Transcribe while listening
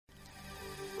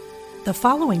The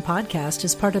following podcast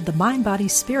is part of the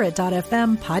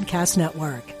MindBodySpirit.fm podcast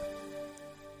network.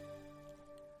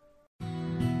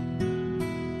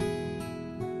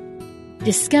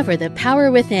 Discover the power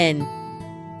within.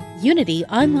 Unity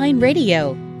Online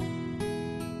Radio.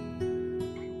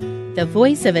 The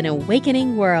voice of an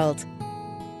awakening world.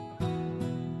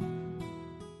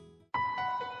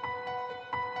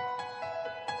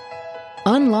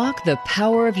 Unlock the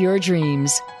power of your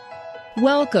dreams.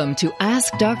 Welcome to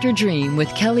Ask Dr. Dream with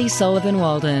Kelly Sullivan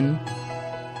Walden.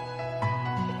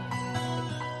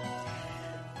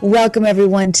 Welcome,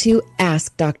 everyone, to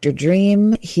Ask Dr.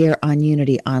 Dream here on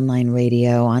Unity Online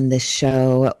Radio. On this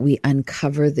show, we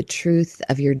uncover the truth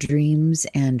of your dreams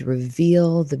and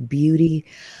reveal the beauty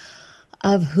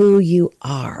of who you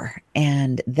are.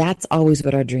 And that's always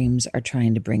what our dreams are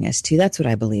trying to bring us to. That's what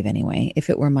I believe anyway. If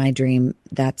it were my dream,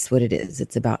 that's what it is.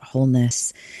 It's about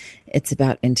wholeness. It's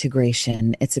about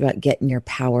integration. It's about getting your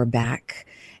power back.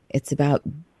 It's about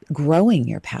growing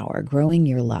your power, growing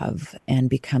your love, and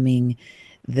becoming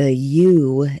the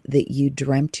you that you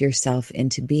dreamt yourself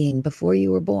into being before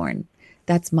you were born.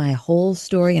 That's my whole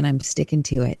story, and I'm sticking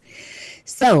to it.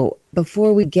 So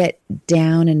before we get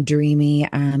down and dreamy,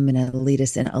 I'm going to lead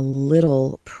us in a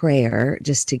little prayer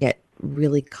just to get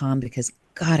really calm because,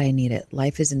 God, I need it.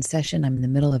 Life is in session. I'm in the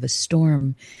middle of a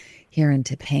storm here in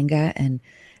Topanga and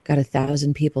got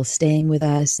 1,000 people staying with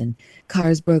us and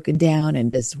cars broken down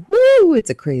and just, woo,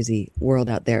 it's a crazy world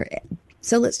out there.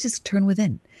 So let's just turn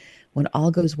within. When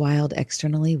all goes wild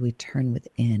externally, we turn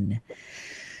within.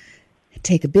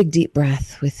 Take a big deep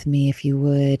breath with me if you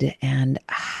would, and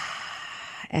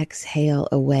exhale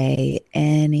away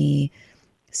any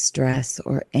stress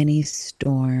or any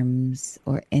storms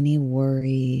or any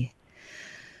worry,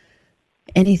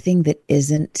 anything that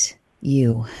isn't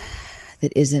you,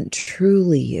 that isn't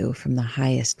truly you from the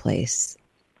highest place.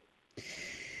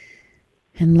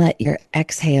 And let your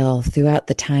exhale throughout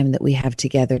the time that we have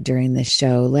together during this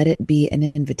show, let it be an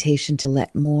invitation to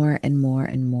let more and more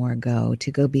and more go,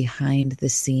 to go behind the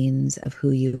scenes of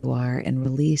who you are and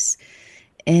release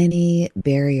any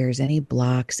barriers, any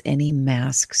blocks, any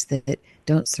masks that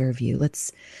don't serve you.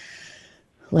 Let's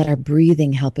let our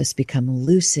breathing help us become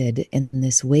lucid in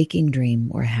this waking dream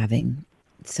we're having,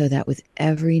 so that with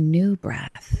every new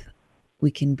breath,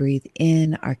 we can breathe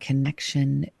in our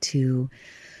connection to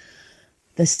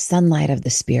the sunlight of the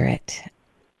spirit,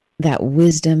 that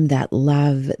wisdom, that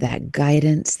love, that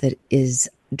guidance that is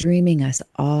dreaming us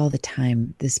all the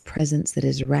time, this presence that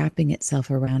is wrapping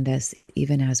itself around us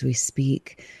even as we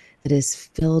speak, that is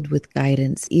filled with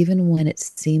guidance. Even when it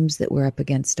seems that we're up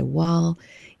against a wall,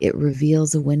 it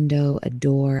reveals a window, a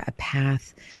door, a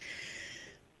path.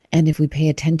 And if we pay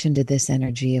attention to this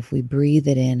energy, if we breathe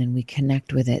it in and we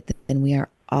connect with it, then we are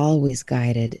always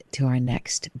guided to our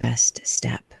next best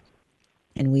step.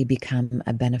 And we become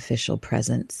a beneficial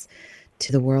presence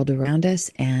to the world around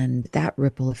us, and that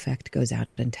ripple effect goes out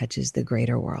and touches the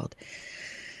greater world.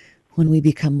 When we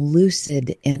become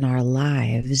lucid in our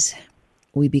lives,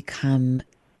 we become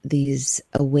these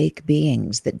awake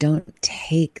beings that don't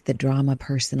take the drama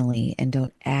personally and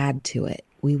don't add to it.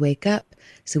 We wake up,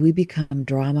 so we become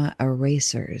drama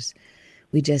erasers.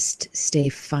 We just stay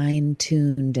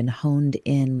fine-tuned and honed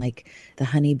in like the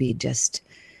honeybee just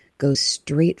goes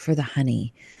straight for the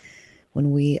honey. When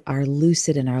we are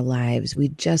lucid in our lives, we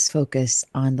just focus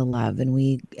on the love and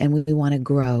we want to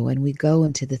grow and we go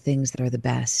into the things that are the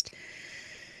best.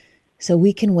 So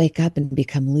we can wake up and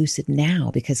become lucid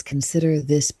now, because consider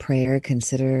this prayer,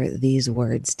 consider these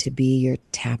words to be your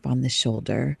tap on the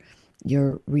shoulder.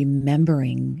 You're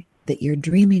remembering that you're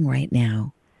dreaming right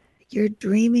now. You're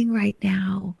dreaming right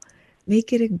now.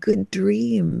 Make it a good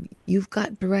dream. You've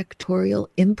got directorial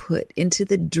input into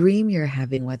the dream you're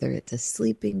having, whether it's a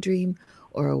sleeping dream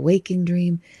or a waking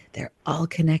dream. They're all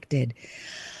connected.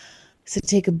 So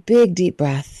take a big deep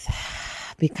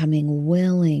breath, becoming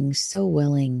willing, so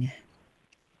willing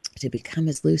to become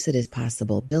as lucid as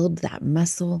possible. Build that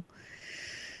muscle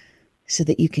so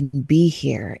that you can be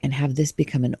here and have this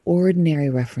become an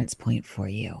ordinary reference point for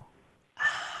you.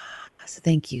 So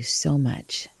thank you so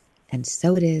much. And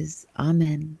so it is.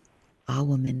 Amen. Ah,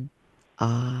 woman.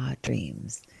 Ah,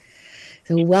 dreams.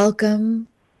 So welcome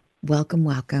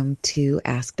to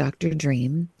Ask Dr.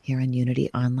 Dream here on Unity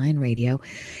Online Radio.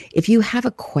 If you have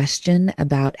a question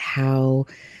about how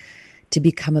to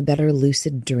become a better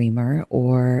lucid dreamer,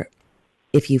 or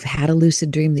if you've had a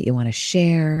lucid dream that you want to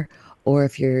share, or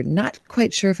if you're not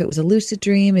quite sure if it was a lucid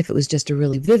dream, if it was just a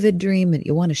really vivid dream and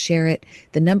you want to share it,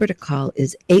 the number to call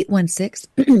is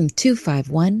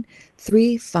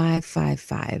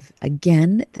 816-251-3555.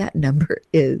 Again, that number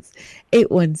is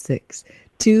 816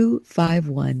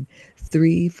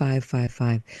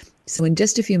 251-3555. So in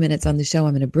just a few minutes on the show,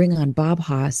 I'm going to bring on Bob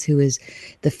Haas, who is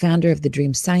the founder of the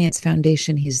Dream Science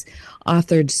Foundation. He's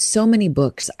authored so many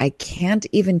books. I can't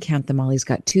even count them all. He's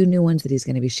got 2 new ones that he's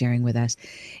going to be sharing with us.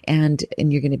 And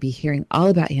you're going to be hearing all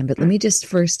about him. But let me just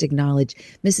first acknowledge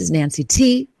Mrs. Nancy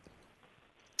T.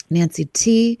 Nancy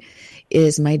T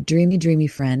is my dreamy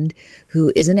friend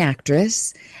who is an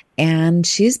actress, and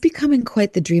she's becoming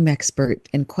quite the dream expert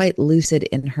and quite lucid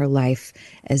in her life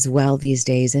as well these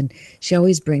days. And she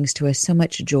always brings to us so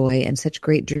much joy and such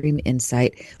great dream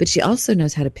insight, but she also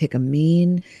knows how to pick a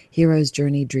mean hero's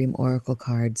journey dream oracle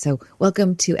card. So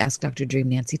welcome to Ask Dr. Dream,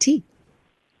 Nancy T.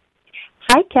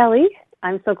 Hi, Kelly.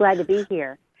 I'm so glad to be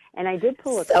here. And I did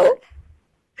pull a card.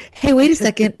 Hey, wait a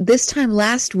second. This time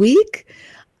last week,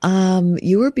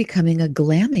 you were becoming a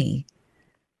Glammy.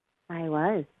 I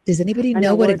was. Does anybody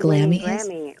know what a Glammy is?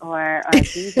 Glammy or a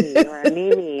Dee or a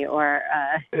Mimi or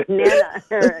a Nana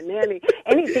or a Nanny,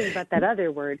 anything but that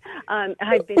other word.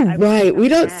 Right. We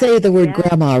don't say the word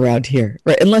grandma around here,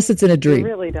 right? Unless it's in a dream.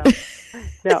 We really don't.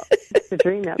 No, it's a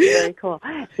dream. That's very cool.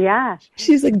 Yeah.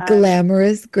 She's a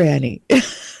glamorous granny.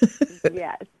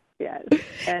 Yes.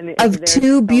 And of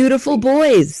 2 beautiful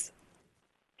boys.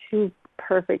 2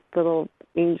 perfect little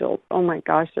angels. Oh my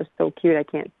gosh, they're so cute. I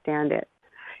can't stand it.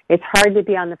 It's hard to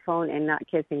be on the phone and not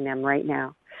kissing them right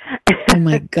now. Oh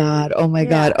my God.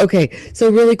 Okay, so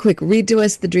really quick, read to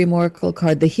us the Dream Oracle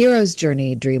card, the Hero's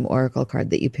Journey Dream Oracle card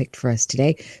that you picked for us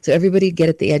today. So everybody get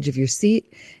at the edge of your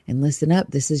seat and listen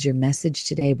up. This is your message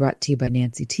today, brought to you by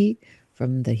Nancy T.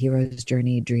 from the Hero's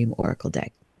Journey Dream Oracle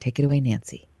deck. Take it away,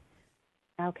 Nancy.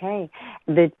 Okay.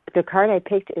 The card I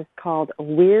picked is called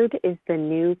Weird is the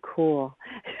New Cool.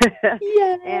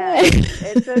 Yeah. And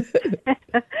it's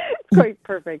quite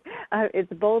perfect.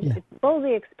 It's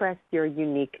boldly express your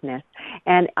uniqueness.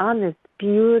 And on this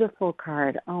beautiful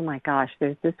card, oh my gosh,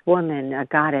 there's this woman, a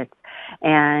goddess,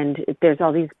 and there's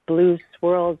all these blue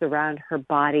swirls around her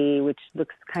body, which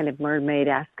looks kind of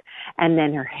mermaid-esque. And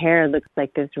then her hair looks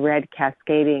like this red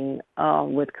cascading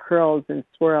with curls and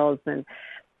swirls and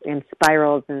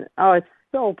spirals, and it's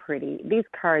so pretty. These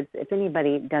cards, if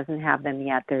anybody doesn't have them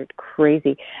yet, they're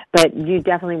crazy, but you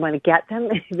definitely want to get them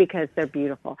because they're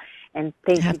beautiful. And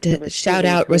thank you. Have to shout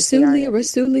out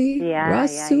Rasuli. Yeah.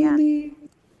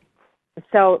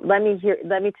 So let me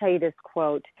tell you this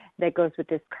quote that goes with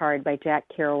this card by Jack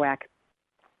Kerouac.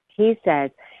 He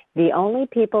says, "The only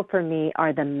people for me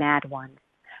are the mad ones,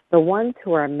 the ones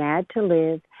who are mad to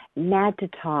live, mad to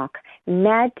talk,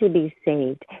 mad to be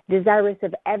saved, desirous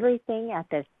of everything at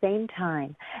the same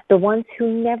time, the ones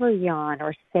who never yawn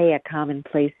or say a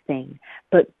commonplace thing,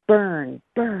 but burn,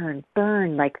 burn,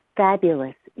 burn like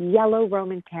fabulous yellow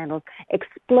Roman candles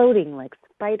exploding like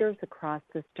spiders across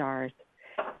the stars."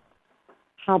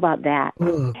 How about that?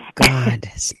 Oh, God.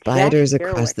 Spiders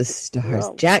across the stars.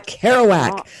 Whoa. Jack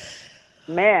Kerouac. Oh.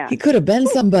 Man. He could have been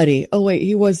somebody. Oh, wait,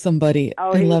 he was somebody.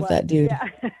 I love that dude. Yeah,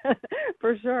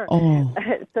 for sure. Oh,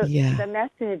 so yeah. The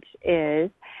message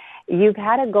is, you've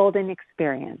had a golden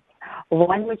experience,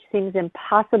 one which seems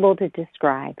impossible to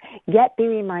describe, yet be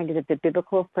reminded of the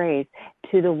biblical phrase,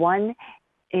 to the one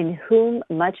in whom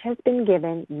much has been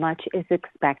given, much is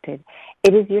expected.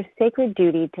 It is your sacred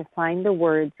duty to find the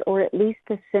words, or at least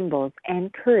the symbols,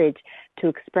 and courage to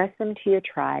express them to your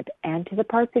tribe and to the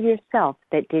parts of yourself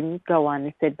that didn't go on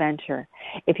this adventure.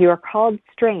 If you are called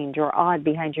strange or odd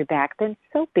behind your back, then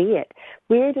so be it.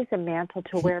 Weird is a mantle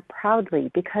to wear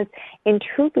proudly, because in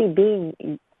truly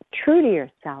being true to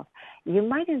yourself, you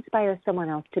might inspire someone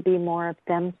else to be more of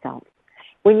themselves.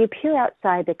 When you peer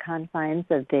outside the confines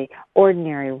of the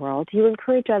ordinary world, you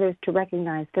encourage others to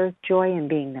recognize there's joy in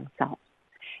being themselves.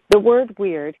 The word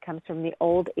weird comes from the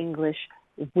Old English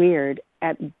weird,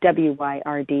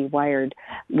 W-Y-R-D, wired,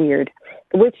 weird,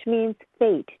 which means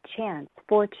fate, chance,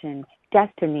 fortune,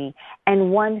 destiny,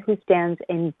 and one who stands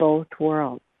in both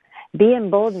worlds. Be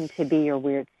emboldened to be your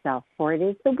weird self, for it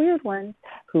is the weird ones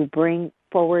who bring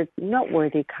forward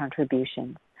noteworthy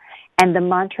contributions. And the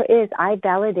mantra is, I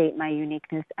validate my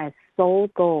uniqueness as soul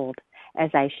gold.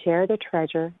 As I share, the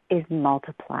treasure is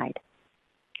multiplied.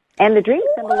 And the dream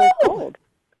symbol is gold.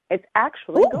 It's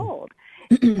actually gold.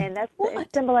 And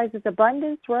it symbolizes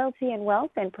abundance, royalty, and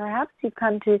wealth. And perhaps you've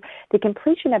come to the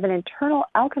completion of an internal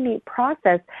alchemy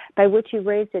process by which you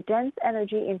raised a dense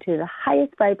energy into the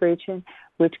highest vibration,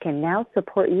 which can now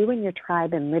support you and your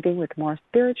tribe in living with more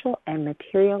spiritual and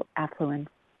material affluence.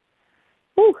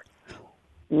 Whew.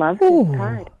 Love this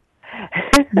card.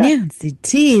 Nancy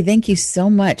T, thank you so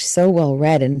much. So well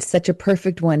read, and such a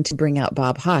perfect one to bring out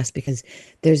Bob Haas, because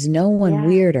there's no one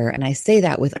weirder. And I say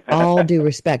that with all due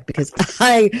respect, because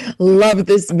I love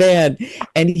this man.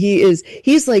 And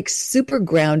he's like super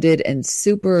grounded and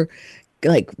super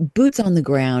like boots on the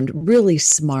ground, really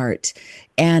smart.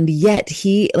 And yet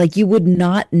you would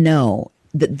not know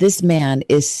that this man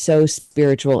is so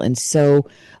spiritual and so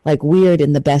like weird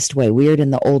in the best way, weird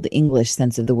in the old English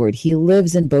sense of the word. He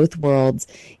lives in both worlds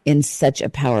in such a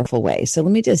powerful way. So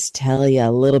let me just tell you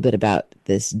a little bit about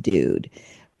this dude.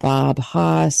 Bob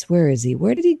Haas, where is he?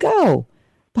 Where did he go?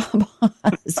 Bob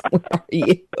Haas, where are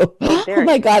you? Oh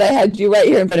my God, I had you right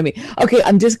here in front of me. Okay,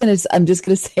 I'm just gonna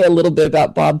say a little bit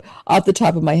about Bob off the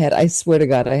top of my head. I swear to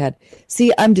God, I'm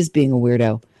just being a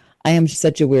weirdo. I am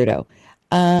such a weirdo.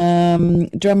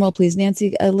 Drum roll, please,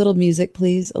 Nancy. A little music,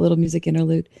 please. A little music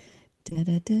interlude. Da,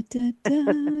 da, da, da,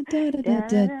 da, da,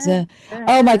 da, da.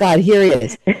 Oh my God, here he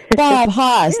is. Bob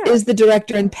Haas is the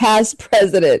director and past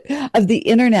president of the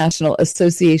International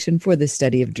Association for the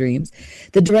Study of Dreams,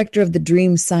 the director of the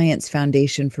Dream Science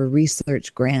Foundation for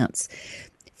Research Grants,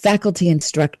 faculty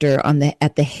instructor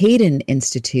at the Hayden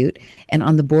Institute, and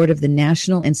on the board of the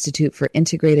National Institute for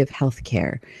Integrative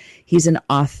Healthcare. He's an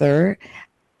author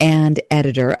and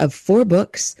editor of 4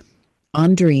 books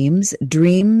on dreams,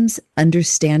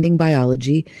 Understanding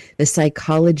Biology, The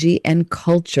Psychology and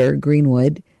Culture,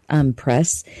 Greenwood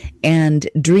Press, and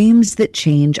Dreams That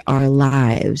Change Our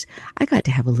Lives. I got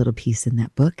to have a little piece in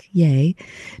that book. Yay.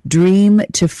 Dream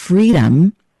to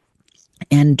Freedom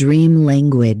and Dream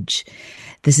Language.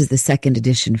 This is the 2nd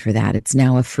edition for that. It's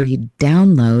now a free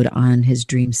download on his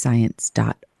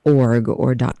dreamscience.org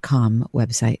or .com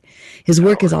website. His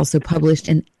work is also published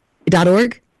in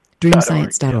 .org?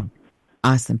 Dreamscience.org.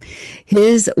 Awesome.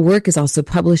 His work is also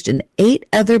published in 8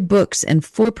 other books and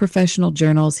 4 professional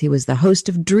journals. He was the host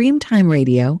of Dreamtime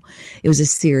Radio. It was a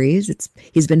series.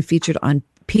 He's been featured on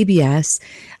PBS,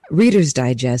 Reader's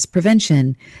Digest,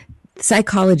 Prevention,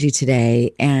 Psychology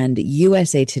Today, and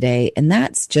USA Today. And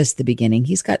that's just the beginning.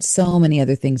 He's got so many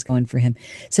other things going for him.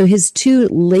 So his 2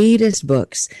 latest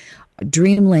books,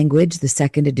 Dream Language, the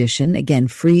 2nd edition, again,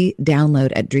 free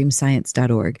download at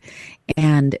dreamscience.org,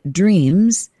 and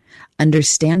Dreams,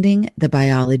 Understanding the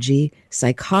Biology,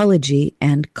 Psychology,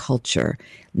 and Culture.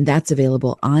 That's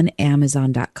available on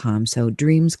Amazon.com. So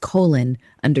Dreams,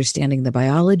 Understanding the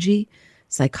Biology,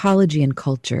 Psychology, and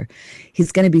Culture.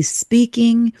 He's going to be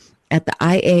speaking at the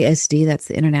IASD, that's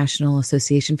the International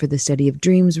Association for the Study of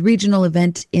Dreams, regional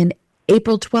event in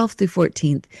April 12th through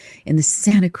 14th in the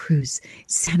Santa Cruz,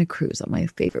 my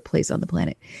favorite place on the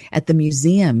planet, at the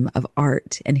Museum of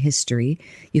Art and History.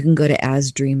 You can go to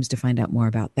As Dreams to find out more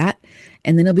about that.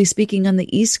 And then he'll be speaking on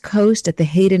the East Coast at the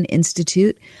Hayden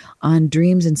Institute on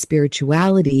Dreams and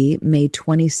Spirituality, May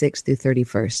 26th through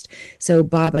 31st. So,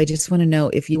 Bob, I just want to know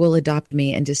if you will adopt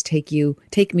me and just take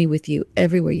me with you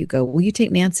everywhere you go. Will you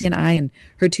take Nancy and I and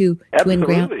her 2 twin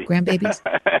grandbabies?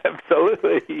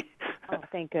 Absolutely. Oh,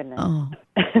 thank goodness. Oh,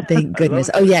 thank goodness.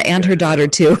 Oh, yeah, and her daughter,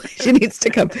 too. She needs to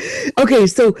come. Okay,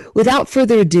 so without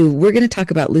further ado, we're going to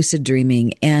talk about lucid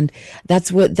dreaming, and that's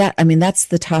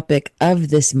the topic of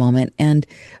this moment. And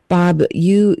Bob,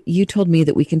 you told me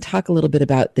that we can talk a little bit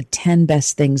about the 10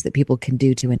 best things that people can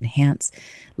do to enhance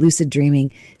lucid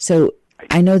dreaming. So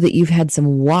I know that you've had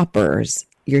some whoppers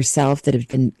yourself that have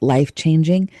been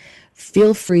life-changing.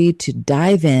 Feel free to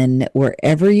dive in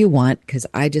wherever you want, because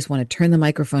I just want to turn the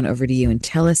microphone over to you and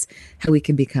tell us how we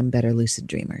can become better lucid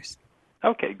dreamers.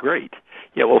 Okay, great.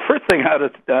 Yeah, well, first thing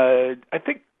I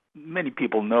think many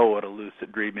people know what a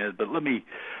lucid dream is, but let me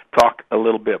talk a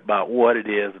little bit about what it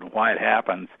is and why it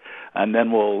happens, and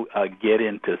then we'll get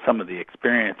into some of the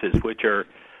experiences, which are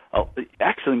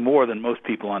actually more than most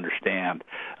people understand.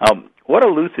 What a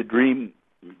lucid dream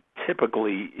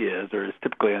typically is, or is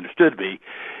typically understood to be,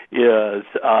 is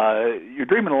you're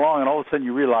dreaming along and all of a sudden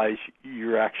you realize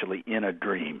you're actually in a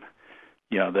dream.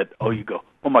 You know, that, you go,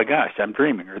 oh my gosh, I'm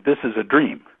dreaming, or this is a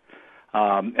dream.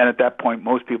 And at that point,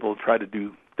 most people try to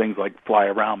do things like fly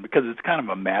around because it's kind of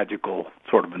a magical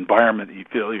sort of environment that you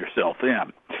feel yourself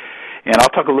in. And I'll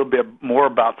talk a little bit more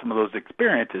about some of those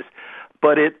experiences.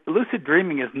 But lucid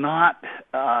dreaming is not,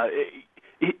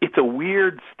 it's a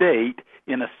weird state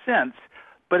in a sense,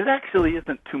 but it actually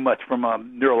isn't too much from a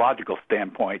neurological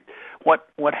standpoint. What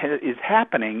is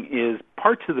happening is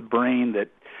parts of the brain that,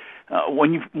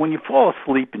 when you fall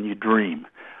asleep and you dream,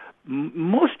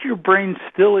 most of your brain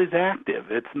still is active.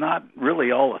 It's not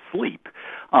really all asleep.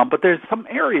 But there's some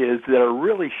areas that are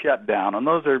really shut down, and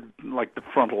those are like the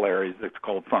frontal areas. That's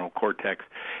called frontal cortex.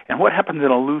 And what happens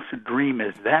in a lucid dream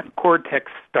is that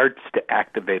cortex starts to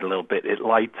activate a little bit. It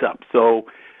lights up. So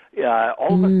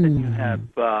All of a sudden you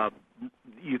have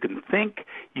you can think,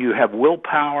 you have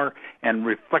willpower and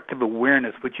reflective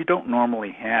awareness, which you don't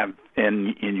normally have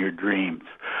in your dreams,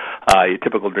 your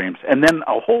typical dreams. And then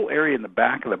a whole area in the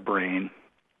back of the brain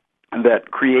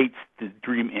that creates the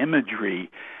dream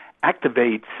imagery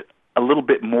activates a little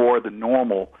bit more than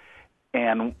normal,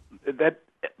 and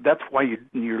that's why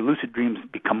your lucid dreams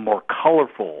become more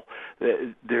colorful.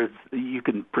 You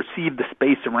can perceive the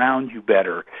space around you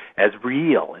better as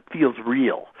real. It feels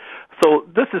real. So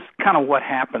this is kind of what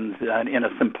happens in a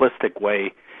simplistic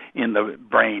way in the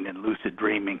brain in lucid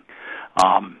dreaming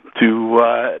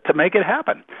to make it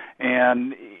happen.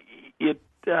 And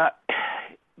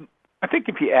I think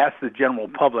if you ask the general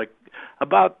public,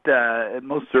 about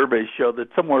most surveys show that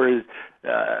somewhere is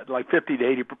like 50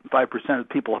 to 85% of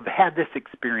people have had this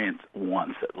experience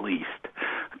once at least.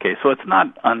 Okay, so it's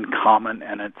not uncommon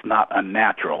and it's not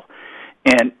unnatural,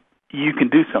 and you can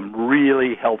do some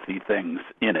really healthy things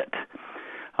in it.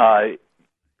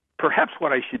 Perhaps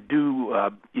what I should do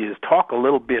is talk a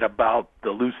little bit about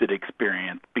the lucid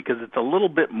experience, because it's a little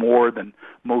bit more than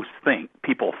most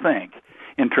people think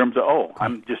in terms of,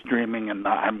 I'm just dreaming and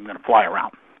I'm going to fly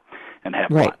around and have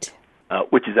fun,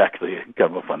 which is actually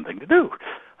kind of a fun thing to do.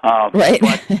 But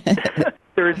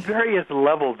there's various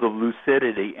levels of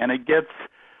lucidity, and it gets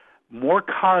more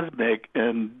cosmic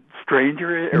and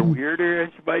stranger or weirder, as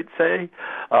you might say,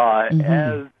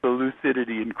 as the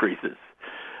lucidity increases.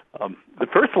 The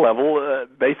first level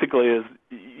basically is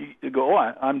you go,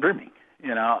 I'm dreaming,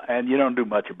 and you don't do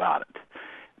much about it.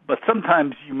 But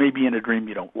sometimes you may be in a dream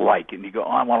you don't like, and you go,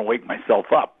 I want to wake myself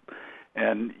up.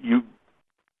 And you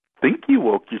think you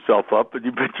woke yourself up, but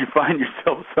you find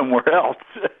yourself somewhere else.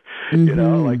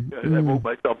 I woke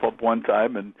myself up one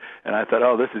time, and I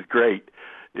thought, this is great.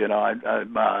 I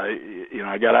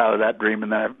got out of that dream,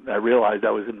 and then I realized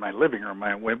I was in my living room.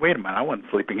 I went, wait a minute, I wasn't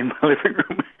sleeping in my living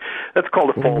room. That's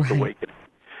called a false awakening.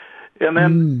 And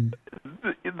then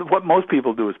what most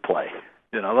people do is play.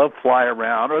 They'll fly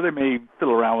around, or they may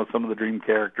fiddle around with some of the dream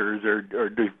characters, or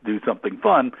do something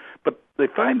fun. But they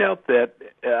find out that,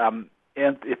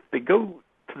 and if they go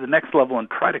to the next level and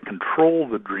try to control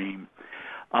the dream,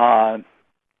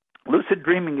 lucid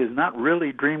dreaming is not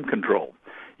really dream control.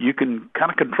 You can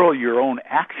kind of control your own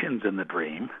actions in the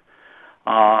dream.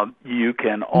 You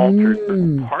can alter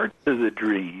certain parts of the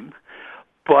dream,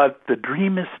 but the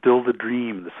dream is still the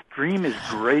dream. The dream is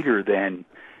greater than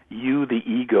you, the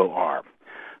ego, are.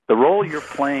 The role you're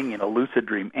playing in a lucid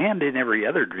dream and in every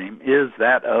other dream is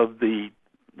that of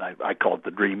I call it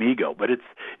the dream ego, but it's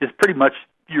pretty much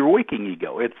your waking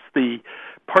ego. It's the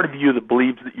part of you that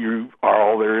believes that you are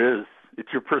all there is.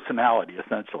 It's your personality,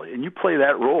 essentially, and you play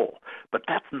that role. But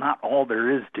that's not all there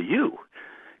is to you.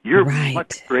 You're a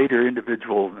much greater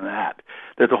individual than that.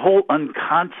 There's a whole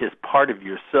unconscious part of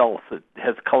yourself that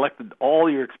has collected all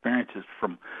your experiences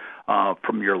from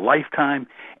your lifetime,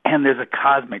 and there's a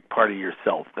cosmic part of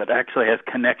yourself that actually has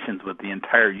connections with the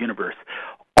entire universe.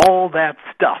 All that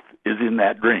stuff is in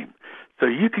that dream. So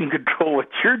you can control what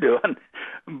you're doing,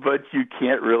 but you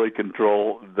can't really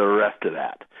control the rest of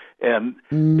that. And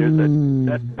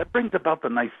that brings about the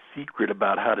nice secret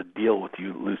about how to deal with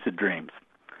you lucid dreams.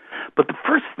 But the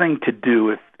first thing to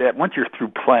do, once you're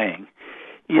through playing,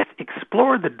 is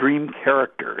explore the dream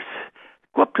characters.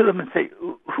 Go up to them and say,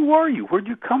 who are you? Where'd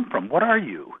you come from? What are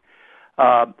you?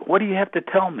 What do you have to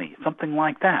tell me? Something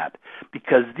like that.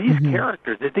 Because these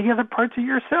characters, they're the other parts of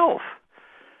yourself.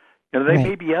 They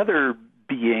may be other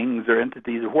beings or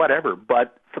entities or whatever,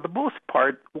 but for the most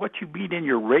part, what you meet in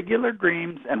your regular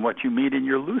dreams and what you meet in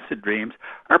your lucid dreams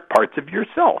are parts of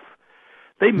yourself.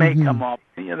 They may come up,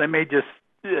 they may just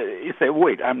you say,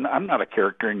 wait, I'm not a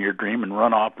character in your dream, and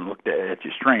run off and look at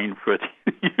you strange, which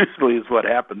usually is what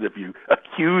happens if you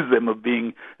accuse them of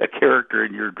being a character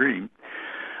in your dream.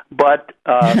 But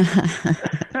that's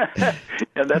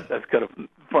kind of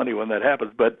funny when that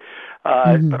happens. But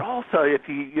but also, if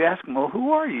you ask them, well,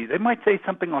 who are you? They might say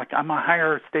something like, I'm a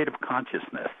higher state of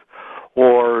consciousness,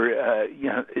 or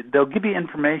they'll give you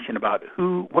information about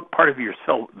what part of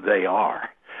yourself they are,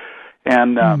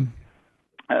 and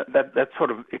that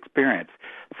sort of experience.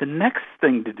 The next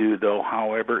thing to do, though,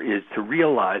 however, is to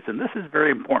realize, and this is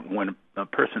very important when a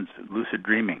person's lucid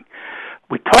dreaming.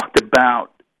 We talked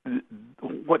about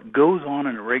what goes on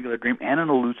in a regular dream and in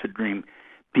a lucid dream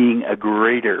being a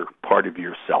greater part of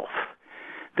yourself.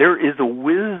 There is a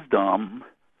wisdom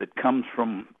that comes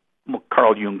from what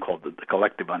Carl Jung called the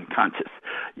collective unconscious.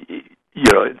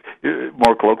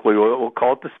 More colloquially, we'll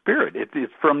call it the spirit.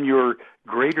 It's from your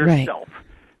greater self.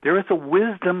 There is a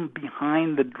wisdom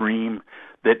behind the dream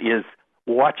that is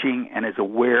watching and is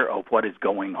aware of what is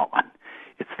going on.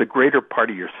 It's the greater part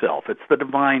of yourself. It's the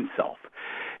divine self.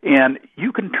 And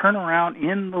you can turn around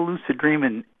in the lucid dream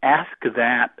and ask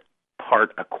that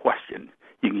part a question.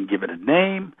 You can give it a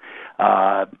name,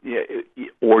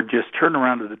 or just turn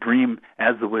around to the dream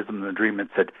as the wisdom of the dream and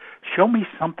said, show me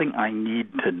something I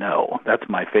need to know. That's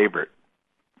my favorite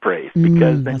phrase,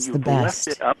 because then you've left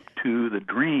it up to the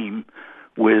dream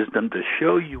wisdom to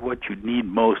show you what you need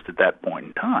most at that point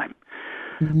in time.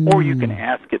 Or you can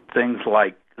ask it things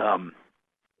like,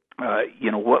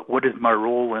 what is my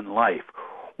role in life?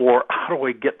 Or how do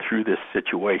I get through this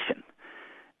situation?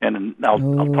 And I'll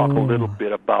talk a little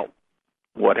bit about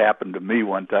what happened to me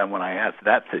one time when I asked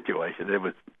that situation. It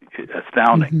was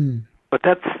astounding. But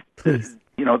that's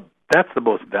that's the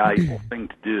most valuable thing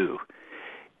to do.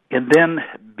 And then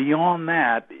beyond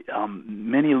that,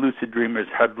 many lucid dreamers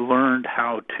have learned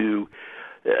how to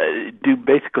do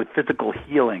basically physical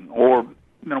healing or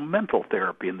mental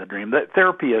therapy in the dream. That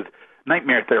therapy of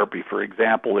nightmare therapy, for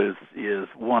example, is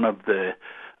one of the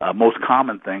most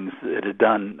common things that is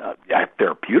done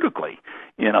therapeutically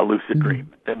in a lucid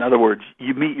dream. In other words,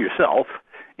 you meet yourself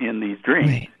in these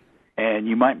dreams, and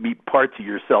you might meet parts of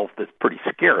yourself that's pretty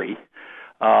scary,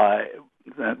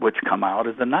 which come out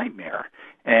as a nightmare.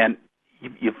 And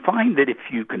you find that if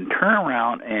you can turn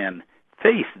around and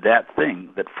face that thing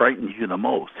that frightens you the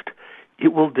most,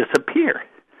 it will disappear.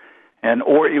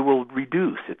 Or it will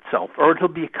reduce itself, or it'll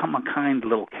become a kind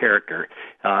little character.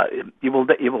 It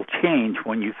will change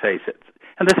when you face it.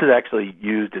 And this is actually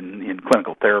used in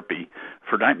clinical therapy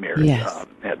for nightmares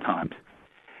at times.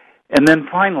 And then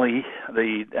finally,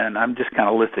 and I'm just kind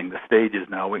of listing the stages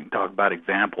now. We can talk about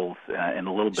examples in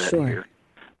a little bit here.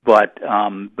 But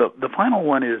the final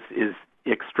one is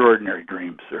extraordinary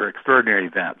dreams or extraordinary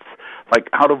events, like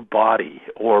out-of-body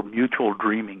or mutual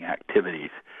dreaming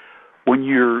activities. When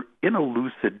you're in a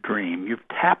lucid dream,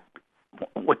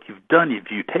 what you've done is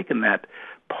you've taken that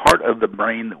part of the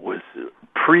brain that was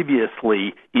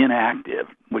previously inactive,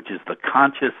 which is the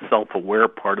conscious, self-aware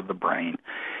part of the brain.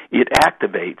 It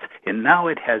activates, and now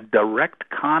it has direct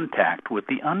contact with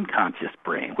the unconscious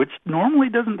brain, which normally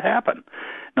doesn't happen.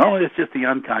 Normally it's just the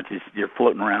unconscious you're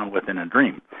floating around with in a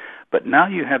dream. But now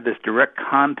you have this direct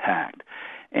contact,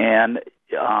 and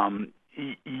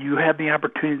you have the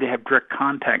opportunity to have direct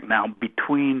contact now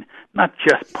between not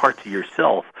just parts of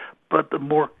yourself, but the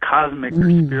more cosmic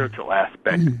or spiritual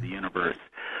aspects of the universe.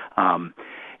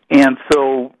 And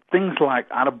so things like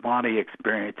out-of-body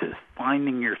experiences,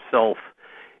 finding yourself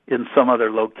in some other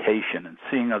location and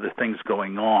seeing other things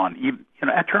going on,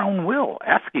 at your own will,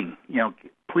 asking,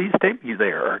 please take me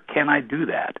there, or can I do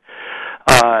that?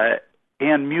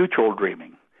 And mutual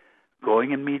dreaming,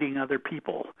 going and meeting other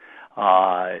people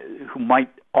who might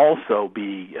also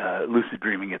be lucid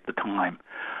dreaming at the time.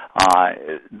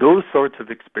 Those sorts of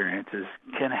experiences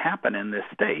can happen in this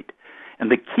state. And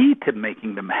the key to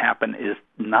making them happen is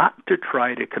not to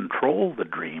try to control the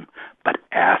dream, but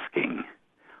asking.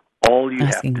 All you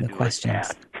have to do is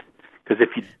ask. Because if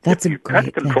you try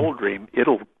to control dream,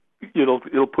 it'll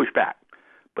push back.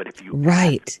 But if you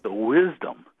ask the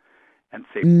wisdom and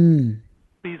say,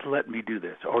 please let me do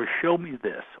this, or show me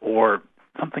this, or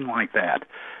something like that,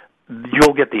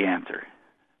 you'll get the answer.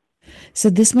 So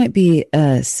this might be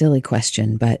a silly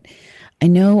question, but I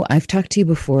know I've talked to you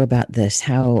before about this,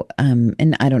 how,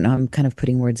 and I don't know, I'm kind of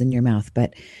putting words in your mouth,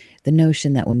 but the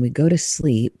notion that when we go to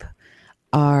sleep,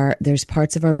 there's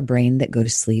parts of our brain that go to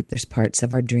sleep, there's parts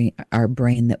of our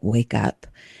brain that wake up.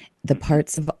 The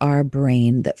parts of our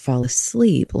brain that fall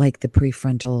asleep, like the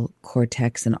prefrontal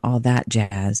cortex and all that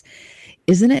jazz,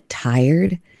 isn't it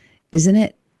tired? Doesn't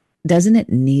it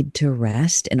need to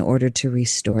rest in order to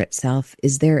restore itself?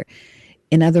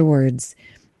 In other words,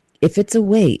 if it's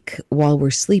awake while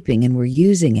we're sleeping and we're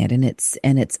using it and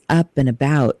it's up and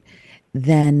about,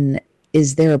 then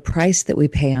is there a price that we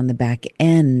pay on the back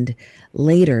end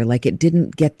later? Like it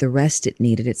didn't get the rest it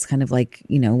needed. It's kind of like,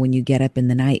 when you get up in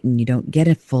the night and you don't get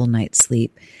a full night's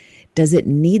sleep. Does it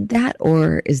need that,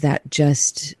 or is that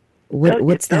just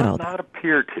what's that all? It does not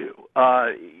appear to.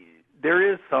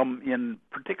 There is some,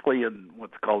 particularly in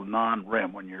what's called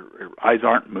non-REM, when your eyes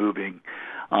aren't moving.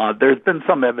 There's been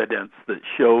some evidence that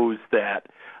shows that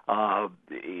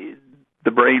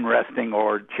the brain resting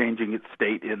or changing its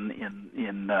state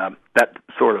in that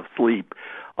sort of sleep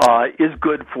is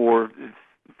good for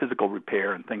physical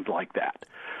repair and things like that.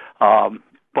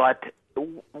 But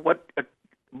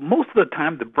most of the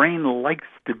time, the brain likes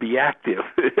to be active.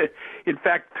 In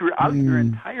fact, throughout your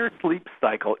entire sleep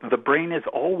cycle, the brain is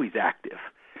always active.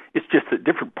 It's just that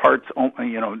different parts,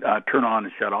 turn on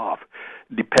and shut off,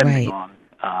 depending on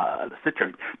the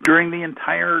situation. During the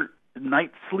entire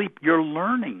night's sleep, you're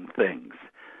learning things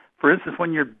For instance,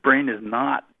 when your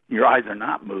eyes are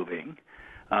not moving,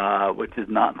 which is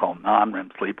not called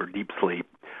non-REM sleep or deep sleep,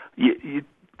 the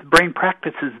brain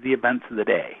practices the events of the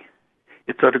day.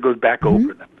 It sort of goes back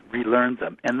over them, relearns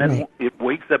them, and then it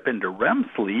wakes up into REM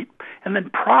sleep and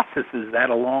then processes that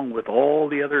along with all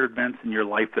the other events in your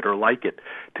life that are like it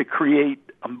to create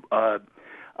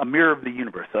a mirror of the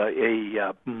universe,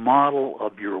 a model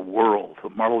of your world, a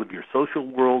model of your social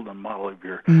world, a model of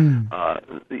your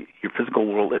physical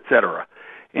world, etc.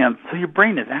 And so your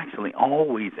brain is actually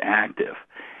always active.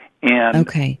 And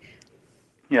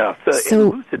yeah, so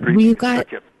lucid dreaming is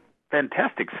such a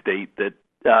fantastic state that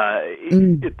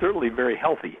it's certainly very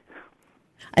healthy.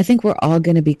 I think we're all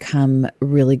going to become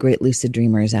really great lucid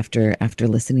dreamers after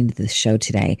listening to this show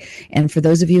today. And for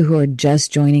those of you who are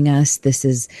just joining us, this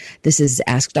is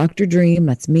Ask Dr. Dream.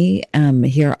 That's me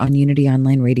here on Unity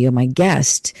Online Radio. My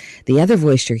guest, the other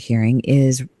voice you're hearing,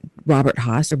 is Robert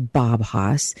Haas, or Bob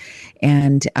Haas,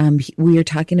 and we are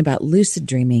talking about lucid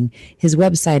dreaming. His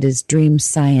website is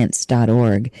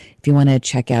dreamscience.org if you want to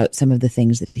check out some of the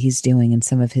things that he's doing and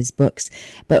some of his books.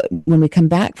 But when we come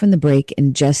back from the break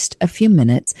in just a few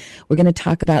minutes, we're going to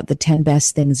talk about the 10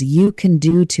 best things you can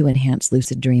do to enhance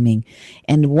lucid dreaming.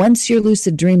 And once you're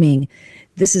lucid dreaming,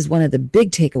 this is one of the big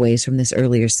takeaways from this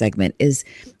earlier segment, is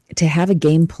to have a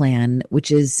game plan, which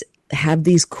is have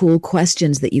these cool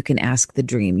questions that you can ask the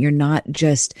dream.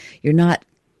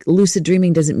 Lucid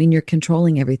dreaming doesn't mean you're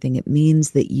controlling everything. It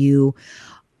means that you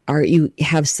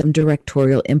have some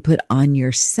directorial input on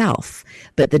yourself,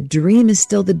 but the dream is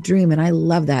still the dream. And I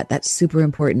love that. That's super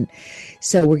important.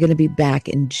 So we're going to be back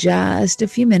in just a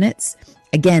few minutes.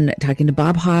 Again, talking to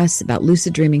Bob Haas about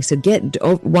lucid dreaming. So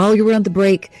while you're on the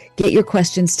break, get your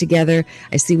questions together.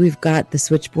 I see we've got the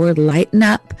switchboard lighting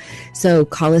up. So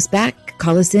call us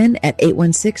in at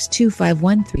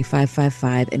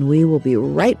 816-251-3555, and we will be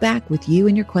right back with you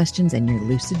and your questions and your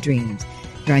lucid dreams.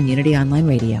 You're on Unity Online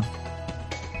Radio.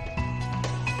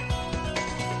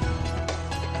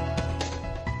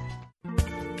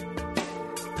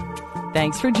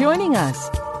 Thanks for joining us.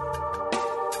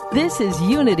 This is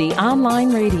Unity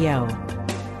Online Radio,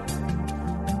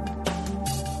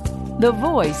 the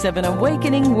voice of an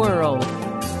awakening world.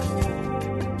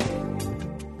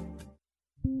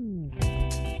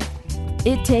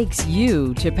 It takes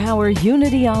you to power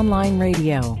Unity Online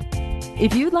Radio.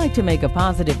 If you'd like to make a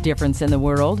positive difference in the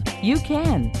world, you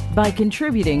can by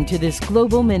contributing to this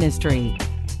global ministry.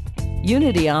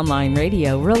 Unity Online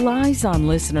Radio relies on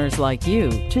listeners like you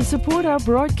to support our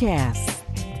broadcasts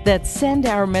that send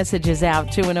our messages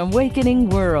out to an awakening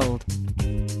world.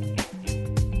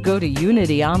 Go to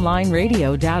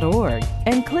unityonlineradio.org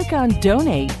and click on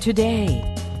Donate today.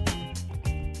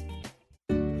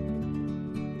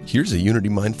 Here's a Unity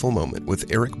Mindful Moment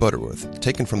with Eric Butterworth,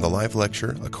 taken from the live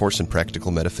lecture, A Course in Practical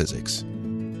Metaphysics.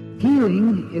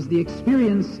 Healing is the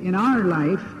experience in our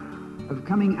life of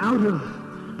coming out of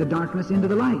the darkness into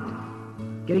the light,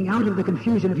 getting out of the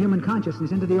confusion of human consciousness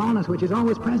into the allness which is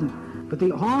always present. But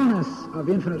the allness of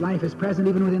infinite life is present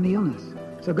even within the illness.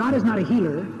 So God is not a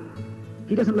healer.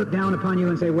 He doesn't look down upon you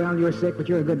and say, well, you're sick, but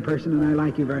you're a good person, and I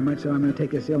like you very much, so I'm going to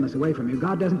take this illness away from you.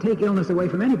 God doesn't take illness away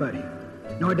from anybody,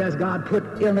 nor does God put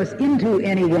illness into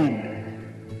anyone,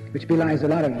 which belies a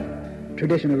lot of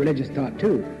traditional religious thought,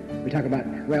 too. We talk about,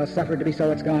 well, suffered to be so,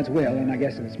 it's God's will, and I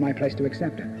guess it's my place to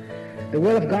accept it. The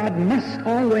will of God must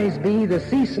always be the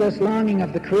ceaseless longing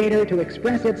of the Creator to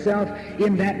express itself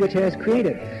in that which has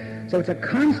created. So it's a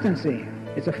constancy,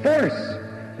 it's a force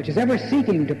which is ever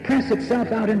seeking to press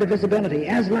itself out into visibility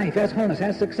as life, as wholeness,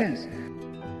 as success.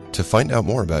 To find out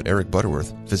more about Eric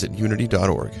Butterworth, visit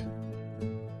unity.org.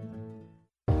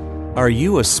 Are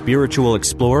you a spiritual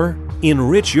explorer?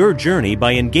 Enrich your journey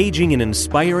by engaging in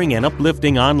inspiring and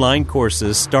uplifting online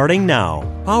courses starting now.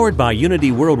 Powered by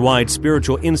Unity Worldwide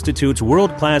Spiritual Institute's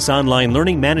world-class online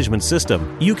learning management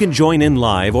system, you can join in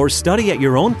live or study at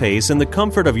your own pace in the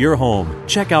comfort of your home.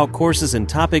 Check out courses in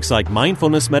topics like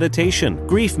mindfulness meditation,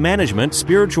 grief management,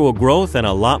 spiritual growth, and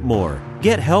a lot more.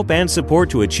 Get help and support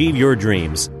to achieve your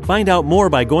dreams. Find out more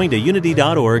by going to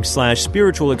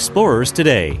unity.org/spiritual explorers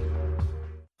today.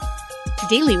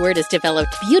 Daily Word has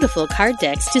developed beautiful card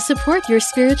decks to support your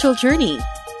spiritual journey.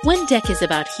 One deck is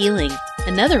about healing,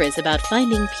 another is about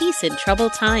finding peace in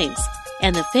troubled times.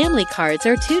 And the family cards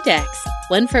are 2 decks,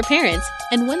 one for parents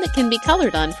and one that can be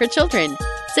colored on for children,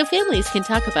 so families can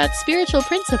talk about spiritual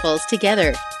principles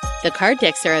together. The card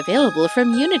decks are available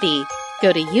from Unity.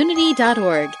 Go to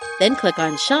unity.org, then click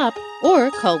on Shop,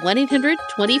 or call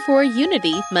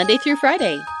 1-800-24-UNITY Monday through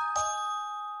Friday.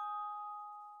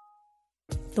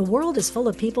 The world is full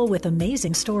of people with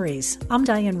amazing stories. I'm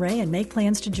Diane Ray, and make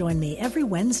plans to join me every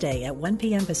Wednesday at 1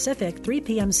 p.m. Pacific, 3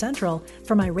 p.m. Central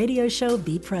for my radio show,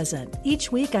 Be Present. Each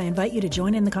week, I invite you to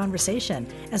join in the conversation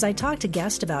as I talk to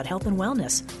guests about health and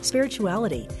wellness,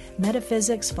 spirituality,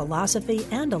 metaphysics, philosophy,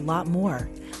 and a lot more.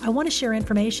 I want to share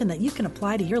information that you can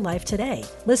apply to your life today.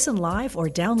 Listen live or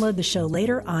download the show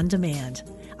later on demand.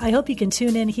 I hope you can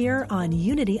tune in here on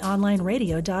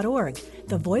unityonlineradio.org,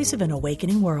 the voice of an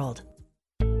awakening world.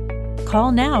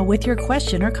 Call now with your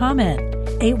question or comment.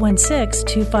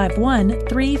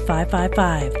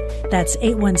 816-251-3555. That's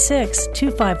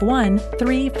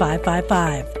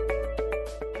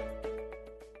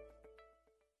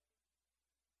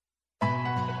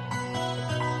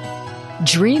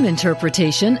Dream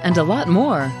interpretation and a lot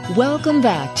more. Welcome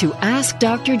back to Ask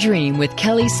Dr. Dream with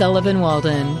Kelly Sullivan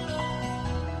Walden.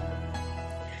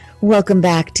 Welcome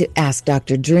back to Ask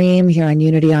Dr. Dream here on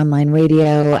Unity Online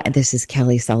Radio. This is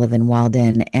Kelly Sullivan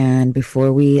Walden. And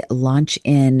before we launch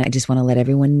in, I just want to let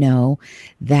everyone know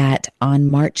that on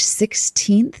March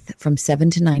 16th from 7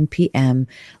 to 9 p.m.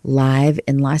 live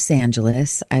in Los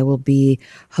Angeles, I will be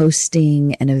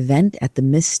hosting an event at the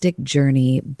Mystic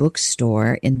Journey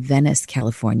bookstore in Venice,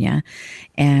 California.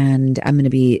 And I'm going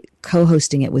to be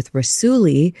co-hosting it with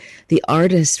Rasuli, the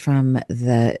artist from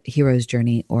the Hero's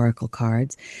Journey Oracle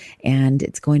cards. And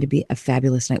it's going to be a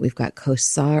fabulous night. We've got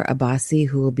Kosar Abbasi,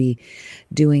 who will be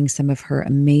doing some of her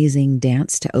amazing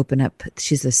dance to open up.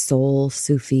 She's a soul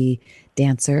Sufi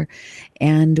dancer,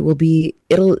 and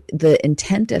the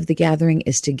intent of the gathering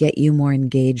is to get you more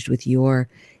engaged with your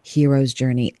hero's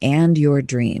journey and your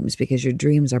dreams, because your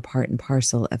dreams are part and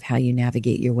parcel of how you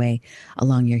navigate your way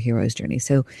along your hero's journey.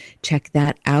 So check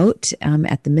that out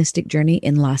at the Mystic Journey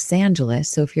in Los Angeles.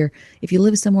 So if you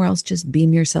live somewhere else, just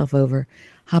beam yourself over,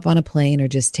 hop on a plane, or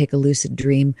just take a lucid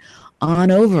dream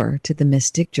on over to the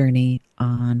Mystic Journey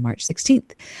on March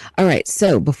 16th. All right,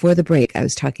 so before the break, I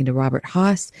was talking to Robert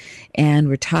Haas, and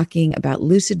we're talking about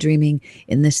lucid dreaming.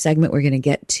 In this segment, we're going to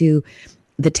get to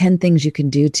the 10 things you can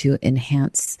do to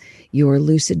enhance your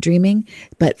lucid dreaming.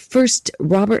 But first,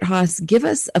 Robert Haas, give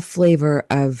us a flavor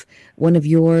of one of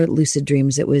your lucid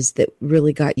dreams that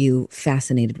really got you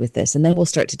fascinated with this. And then we'll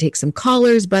start to take some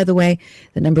callers, by the way.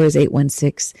 The number is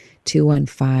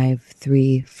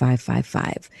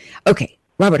 816-215-3555. Okay,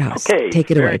 Robert Haas,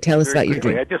 take it away. Tell us about your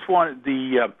dream. I just wanted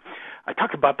I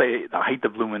talked about the height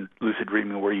of lucid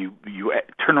dreaming, where you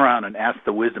turn around and ask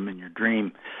the wisdom in your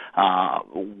dream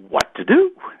what to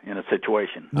do in a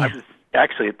situation. Yeah. I was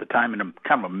actually at the time in a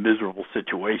kind of a miserable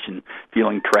situation,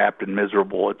 feeling trapped and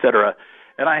miserable, etc.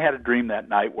 And I had a dream that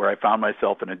night where I found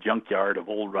myself in a junkyard of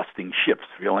old rusting ships,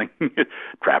 feeling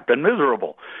trapped and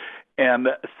miserable. And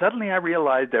suddenly I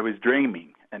realized I was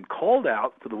dreaming and called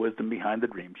out to the wisdom behind the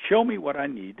dream, show me what I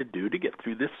need to do to get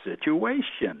through this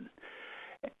situation.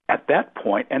 At that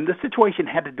point, and the situation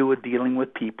had to do with dealing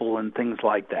with people and things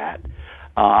like that.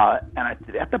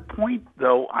 At the point,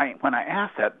 though, when I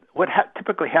asked that, what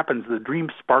typically happens, the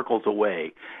dream sparkles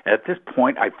away. At this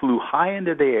point, I flew high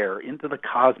into the air, into the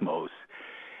cosmos,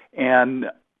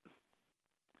 and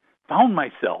found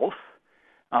myself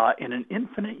in an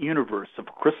infinite universe of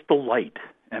crystal light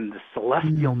and the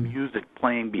celestial music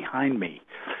playing behind me.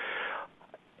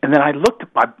 And then I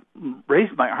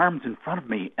raised my arms in front of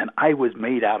me, and I was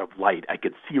made out of light. I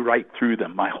could see right through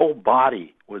them. My whole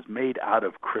body was made out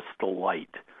of crystal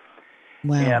light.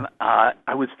 Wow. And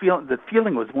the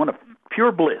feeling was one of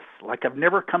pure bliss, like I've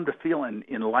never come to feel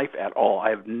in life at all.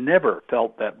 I've never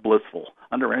felt that blissful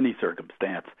under any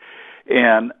circumstance.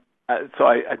 And so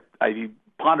I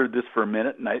pondered this for a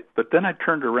minute, but then I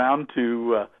turned around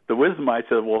to the wisdom. I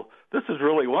said, well, this is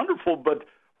really wonderful, but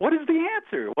what is the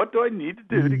answer? What do I need to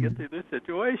do to get through this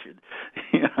situation?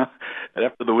 And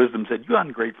after the wisdom said, "You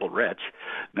ungrateful wretch."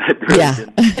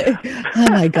 Oh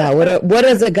my God! What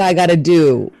does a guy got to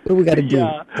do? What do we got to do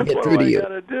to get through to you? What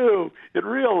do I got to do in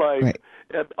real life? Right.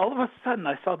 And all of a sudden,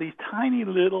 I saw these tiny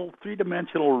little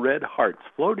three-dimensional red hearts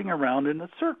floating around in a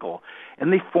circle,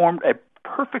 and they formed a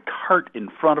perfect heart in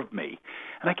front of me.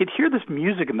 And I could hear this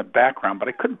music in the background, but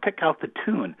I couldn't pick out the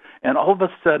tune. And all of a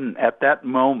sudden, at that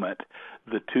moment,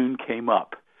 the tune came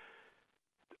up.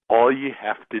 All you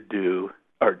have to do,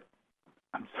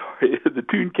 the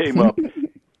tune came up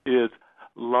is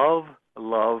love,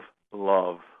 love,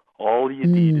 love. All you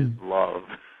need is love.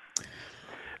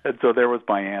 And so there was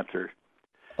my answer.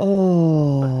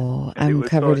 Oh, I'm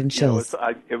covered in chills.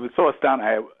 It was so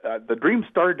astounding. The dream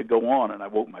started to go on, and I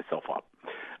woke myself up.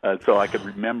 So I could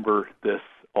remember this,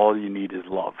 all you need is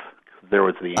love. There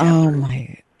was the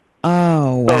answer.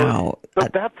 Oh, wow. So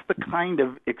that's the kind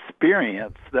of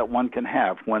experience that one can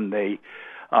have when they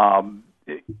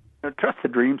trust the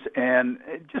dreams and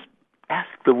just ask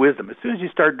the wisdom. As soon as you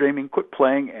start dreaming, quit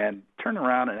playing and turn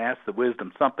around and ask the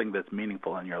wisdom something that's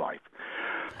meaningful in your life.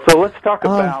 So let's talk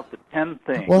about the 10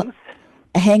 things. Well,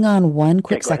 hang on one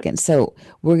quick second. So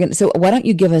why don't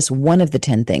you give us one of the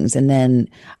 10 things, and then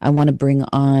I want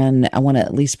to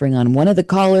at least bring on one of the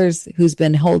callers who's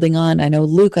been holding on. I know,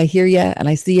 Luke, I hear you and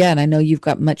I see you, and I know you've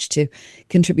got much to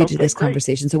contribute to this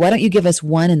conversation. So why don't you give us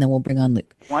one, and then we'll bring on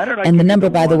Luke. And the number,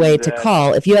 by the way, to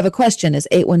call, if you have a question, is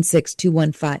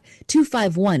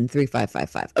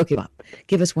 816-215-3555. Okay, Bob,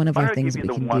 give us one of our things we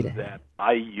can do to. That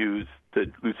I use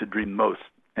to lucid dream most.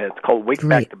 It's called Wake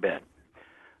Back to Bed.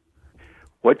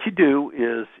 What you do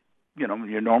is,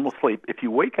 your normal sleep, if you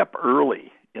wake up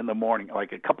early in the morning,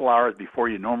 like a couple hours before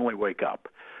you normally wake up,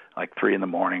 like 3 in the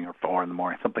morning or 4 in the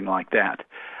morning, something like that,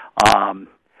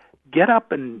 get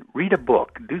up and read a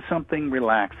book, do something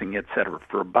relaxing, etc.,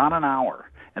 for about an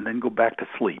hour, and then go back to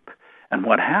sleep. And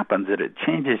what happens is it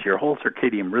changes your whole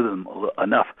circadian rhythm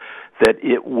enough that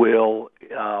it will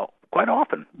quite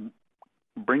often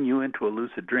bring you into a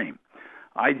lucid dream.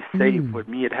 I say for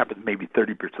me it happens maybe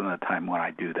 30% of the time when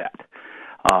I do that.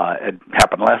 It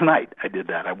happened last night. I did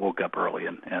that. I woke up early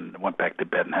and went back to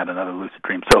bed and had another lucid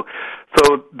dream. So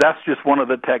that's just one of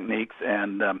the techniques,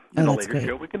 and in a later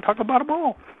show we can talk about them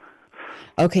all.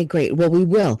 Okay, great. Well, we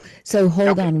will. So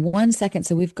hold on one second.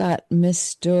 So we've got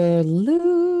Mr.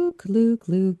 Luke.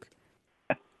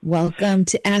 Welcome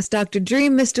to Ask Dr.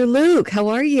 Dream, Mr. Luke. How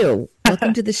are you?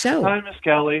 Welcome to the show. Hi, Miss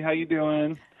Kelly. How you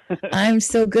doing? I'm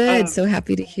so good. So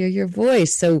happy to hear your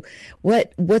voice. So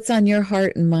what's on your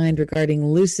heart and mind regarding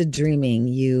lucid dreaming,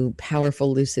 you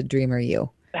powerful lucid dreamer,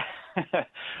 you?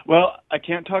 Well, I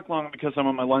can't talk long because I'm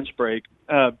on my lunch break,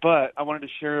 but I wanted to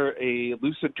share a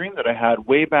lucid dream that I had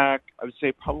way back, I would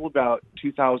say probably about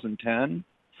 2010.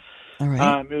 All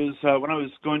right. It was when I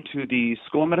was going to the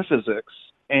School of Metaphysics,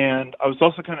 and I was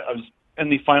also I was in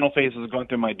the final phases of going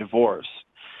through my divorce.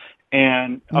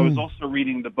 And I was also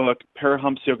reading the book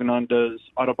Paramahansa Yogananda's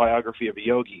Autobiography of a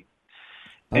Yogi.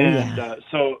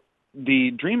 So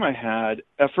the dream I had,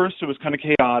 at first it was kind of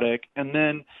chaotic, and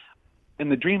then in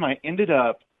the dream I ended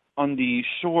up on the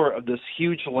shore of this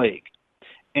huge lake.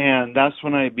 And that's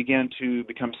when I began to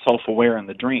become self-aware in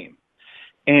the dream.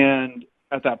 And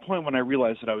at that point, when I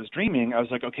realized that I was dreaming, I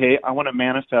was like, okay, I want to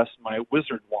manifest my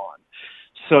wizard wand.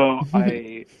 So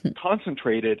I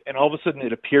concentrated, and all of a sudden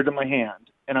it appeared in my hand.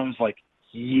 And I was like,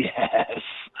 yes.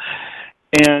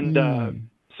 And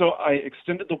so I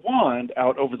extended the wand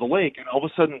out over the lake, and all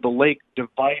of a sudden the lake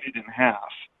divided in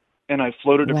half. And I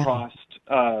floated across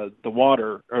the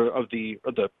water, or the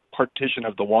partition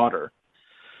of the water.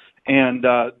 And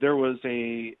there was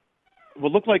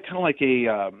what looked like kind of like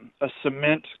a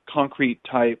cement concrete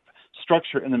type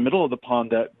structure in the middle of the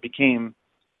pond that became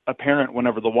apparent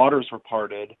whenever the waters were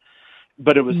parted.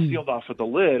 But it was sealed off with a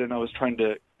lid, and I was trying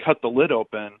to cut the lid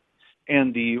open,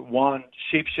 and the wand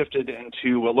shapeshifted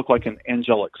into what looked like an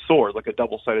angelic sword, like a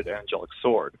double-sided angelic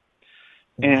sword.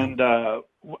 And I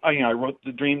wrote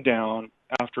the dream down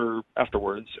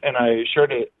afterwards, and I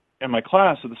shared it in my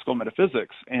class at the School of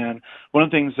Metaphysics. And one of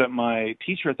the things that my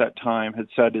teacher at that time had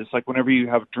said is, like, whenever you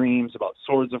have dreams about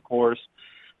swords, of course,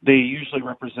 they usually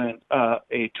represent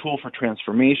a tool for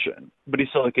transformation. But he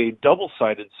said, like, a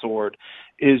double-sided sword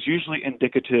is usually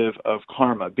indicative of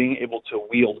karma, being able to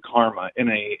wield karma in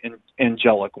an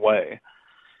angelic way.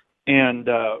 And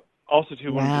also,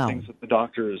 too, one of the things that the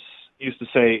doctors used to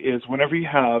say is whenever you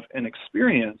have an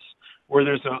experience where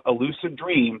there's a lucid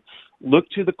dream, look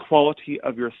to the quality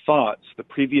of your thoughts the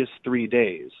previous 3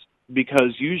 days,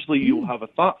 because usually you'll have a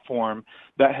thought form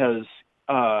that has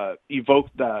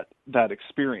evoked that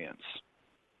experience.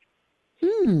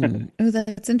 Oh,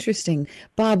 that's interesting.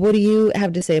 Bob, what do you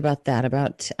have to say about that?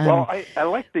 Well, I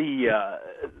like the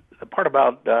part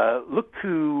about look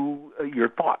to your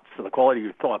thoughts, the quality of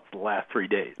your thoughts the last 3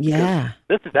 days. Yeah.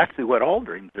 This is actually what all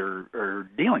dreams are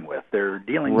dealing with. They're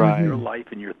dealing with your life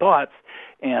and your thoughts.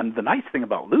 And the nice thing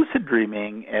about lucid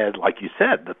dreaming is, like you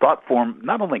said, the thought form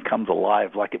not only comes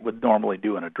alive like it would normally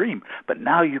do in a dream, but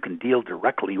now you can deal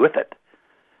directly with it.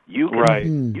 You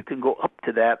can go up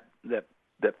to that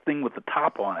thing with the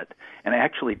top on it and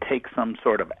actually take some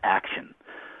sort of action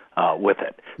with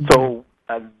it. So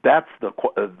that's the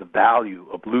value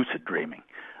of lucid dreaming.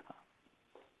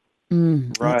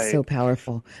 That's so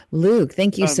powerful. Luke,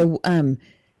 thank you. So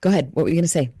go ahead. What were you going to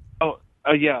say?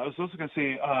 Yeah, I was also going to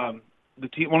say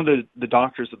one of the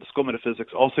doctors at the School of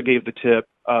Metaphysics also gave the tip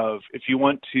of, if you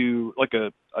want to, like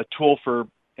a tool for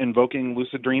invoking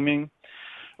lucid dreaming,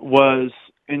 was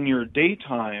in your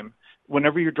daytime,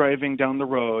 whenever you're driving down the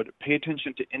road, pay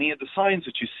attention to any of the signs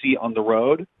that you see on the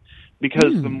road,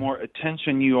 because the more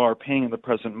attention you are paying in the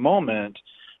present moment,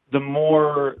 the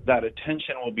more that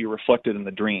attention will be reflected in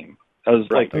the dream. As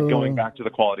going back to the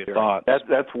quality of thought.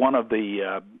 That's one of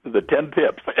the 10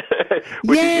 tips.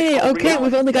 Yay! Okay,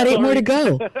 we've only got 8 more to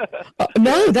go.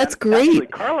 No, that's great. Actually,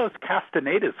 Carlos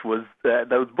Castanedas was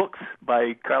those books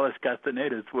by Carlos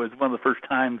Castanedas was one of the first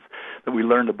times that we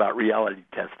learned about reality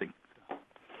testing.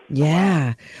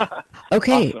 Yeah.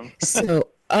 Okay. Awesome. So,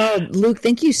 Luke,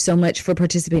 thank you so much for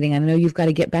participating. I know you've got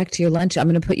to get back to your lunch. I'm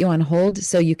going to put you on hold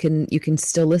so you can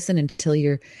still listen until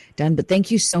you're done. But thank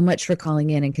you so much for calling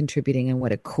in and contributing, and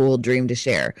what a cool dream to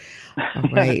share. All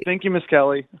right. Thank you, Miss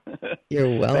Kelly.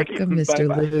 You're welcome, Mr.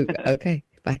 Bye-bye. Luke. Okay,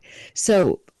 bye.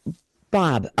 So,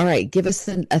 Bob, all right, give us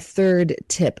a third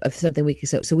tip of something we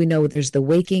can. So we know there's the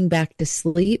waking back to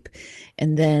sleep,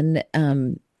 and then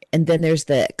there's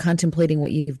the contemplating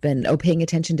what you've been, paying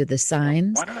attention to the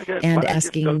signs, and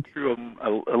asking. Just go through them,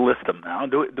 a list them now.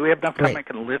 Do we have enough time I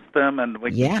can list them, and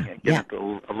we can get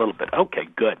into a little bit? Okay,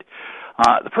 good.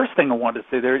 The first thing I want to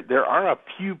say, there are a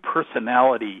few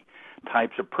personality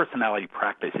types of personality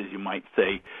practices, you might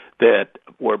say, that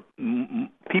where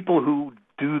people who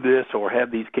do this or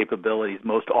have these capabilities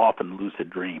most often lucid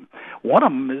dream. One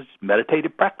of them is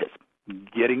meditative practice.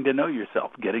 Getting to know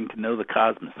yourself, getting to know the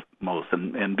cosmos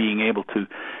and being able to,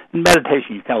 in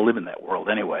meditation, you kind of live in that world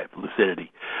anyway,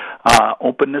 lucidity.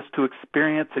 Openness to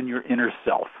experience in your inner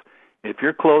self. If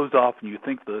you're closed off and you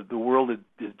think the world is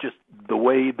just the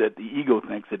way that the ego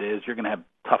thinks it is, you're going to have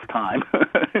a tough time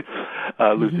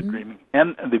lucid dreaming.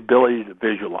 And the ability to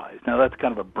visualize. Now, that's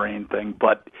kind of a brain thing,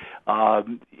 but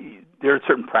there are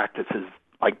certain practices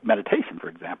like meditation, for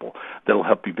example, that'll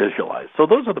help you visualize. So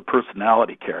those are the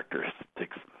personality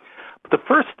characteristics. But the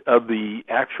first of the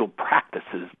actual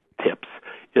practices tips,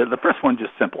 the first one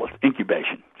just simple. It's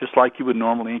incubation. Just like you would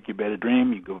normally incubate a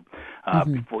dream, you go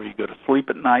before you go to sleep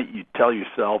at night, you tell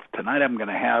yourself, tonight I'm going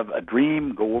to have a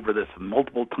dream, go over this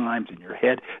multiple times in your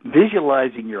head,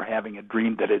 visualizing you're having a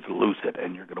dream that is lucid,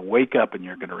 and you're going to wake up and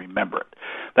you're going to remember it.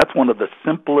 That's one of the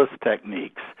simplest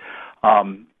techniques.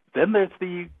 Then there's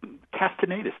the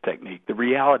Castanedas technique, the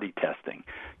reality testing.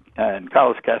 And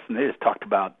Carlos Castanedas talked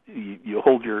about you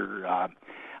hold your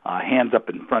hands up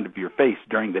in front of your face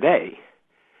during the day,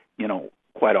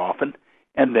 quite often.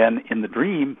 And then in the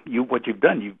dream, what you've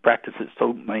done, you've practiced it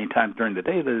so many times during the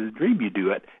day that in the dream you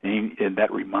do it, and that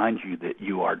reminds you that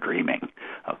you are dreaming,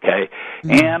 okay?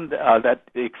 And that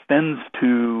extends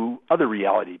to other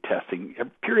reality testing.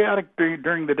 Periodic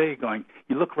during the day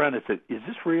you look around and say, is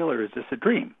this real or is this a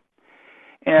dream?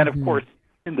 And, of course,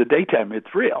 in the daytime,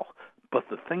 it's real. But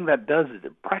the thing that does is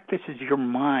it practices your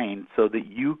mind so that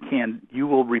you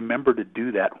will remember to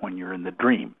do that when you're in the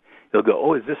dream. You'll go,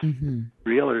 oh, is this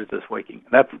real or is this waking?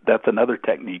 That's another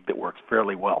technique that works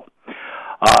fairly well.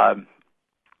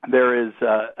 There is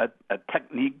a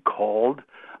technique called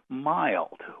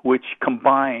MILD, which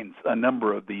combines a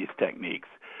number of these techniques.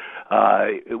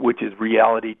 Which is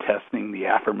reality testing, the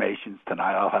affirmations,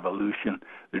 tonight I'll have a lucid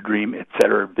dream,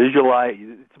 etc. Visualize.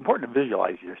 It's important to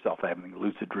visualize yourself having a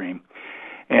lucid dream.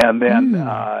 And then,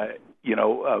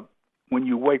 when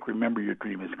you wake, remember your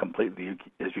dream as completely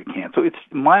as you can. So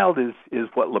MILD is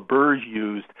what LaBerge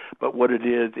used, but what it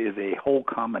is a whole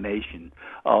combination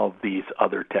of these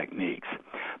other techniques.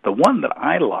 The one that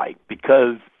I like,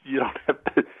 because you don't have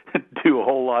to do a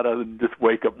whole lot other than just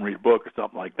wake up and read a book or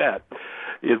something like that,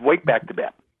 is wake back to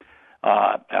bed.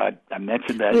 I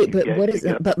mentioned that. Wait, but what is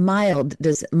it? But MILD,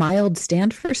 does MILD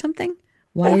stand for something?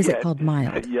 Why is it called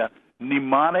MILD? Yeah,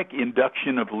 mnemonic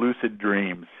induction of lucid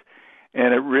dreams.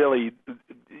 And it really,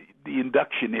 the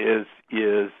induction is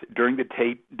during the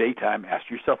daytime, ask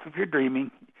yourself if you're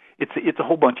dreaming. It's a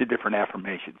whole bunch of different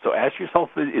affirmations. So ask yourself,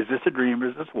 is this a dream or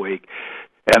is this wake?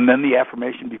 And then the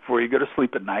affirmation before you go to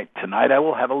sleep at night, tonight I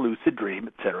will have a lucid dream,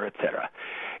 et cetera, et cetera.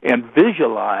 And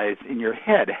visualize in your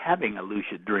head having a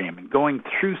lucid dream and going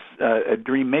through a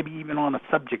dream, maybe even on a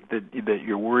subject that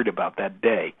you're worried about that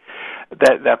day.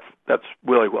 That's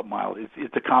really what MILD is.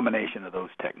 It's a combination of those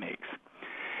techniques.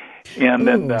 And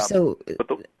then, go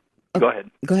ahead.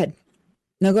 Go ahead.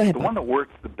 No, go ahead. The one that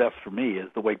works the best for me is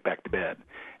the wake back to bed.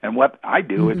 And what I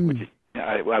do is, which is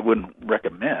I wouldn't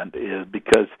recommend, is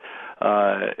because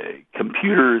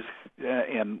computers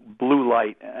and blue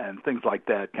light and things like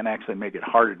that can actually make it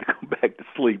harder to go back to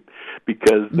sleep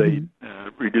because they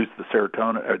reduce the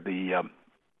serotonin or the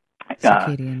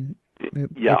circadian.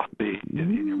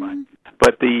 In your mind.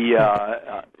 But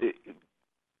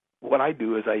what I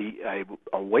do is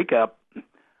I'll wake up,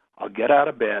 I'll get out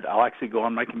of bed, I'll actually go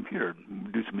on my computer,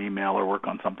 do some email or work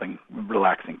on something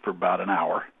relaxing for about an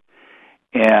hour,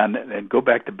 and then go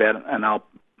back to bed, and I'll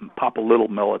pop a little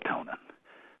melatonin.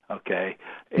 Okay,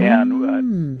 and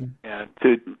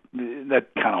that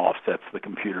kind of offsets the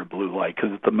computer blue light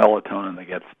because it's the melatonin that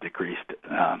gets decreased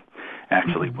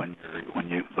actually when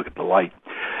you look at the light,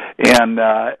 and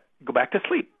go back to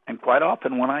sleep. And quite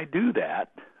often when I do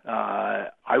that,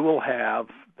 I will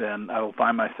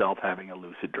find myself having a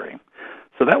lucid dream.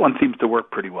 So that one seems to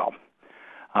work pretty well.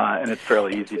 And it's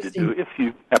fairly easy to do if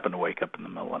you happen to wake up in the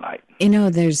middle of the night.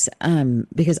 There's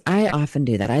because I often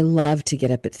do that. I love to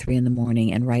get up at 3 a.m.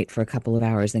 and write for a couple of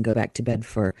hours, then go back to bed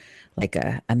for like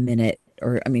a minute,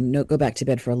 go back to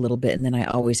bed for a little bit, and then I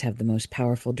always have the most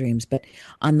powerful dreams. But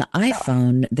on the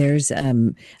iPhone, there's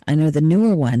I know the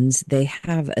newer ones, they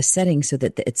have a setting so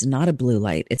that it's not a blue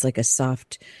light; it's like a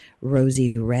soft,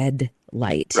 rosy red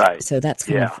light. Right. So that's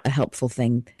kind of a helpful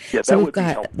thing. Yeah, so we've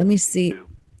got. Let me see. Too.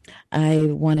 I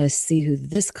want to see who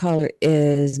this caller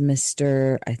is,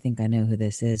 Mr. I think I know who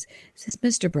this is. This is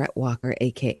Mr. Brett Walker,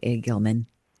 a.k.a. Gilman.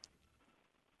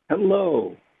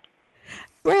 Hello.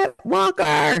 Brett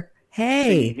Walker.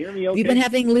 Hey. Can you hear me okay? Have you been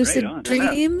having lucid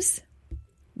dreams?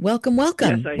 Welcome.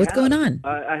 Yes, What's going on?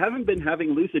 I haven't been having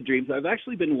lucid dreams. I've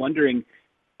actually been wondering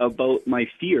about my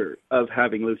fear of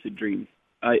having lucid dreams.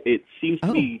 It seems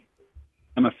to be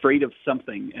I'm afraid of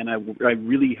something, and I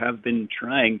really have been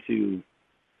trying to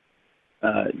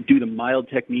do the mild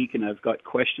technique, and I've got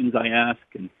questions I ask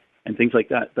and things like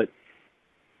that. But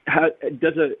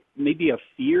does maybe a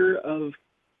fear of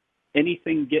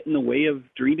anything get in the way of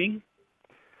dreaming?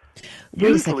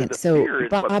 Wait a second. So,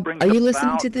 Bob, are you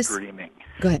listening to this? Dreaming.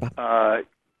 Go ahead, Bob.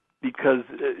 Because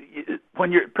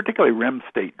when you're particularly REM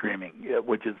state dreaming,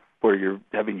 which is where you're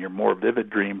having your more vivid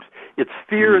dreams, it's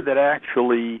fear that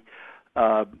actually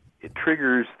it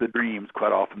triggers the dreams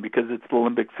quite often because it's the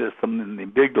limbic system and the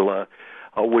amygdala,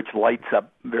 which lights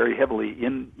up very heavily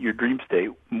in your dream state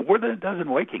more than it does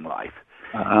in waking life.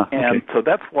 And so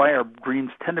that's why our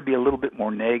dreams tend to be a little bit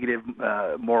more negative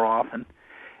more often.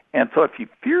 And so if you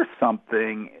fear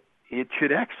something, it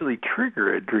should actually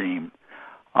trigger a dream.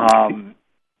 And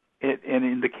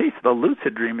in the case of a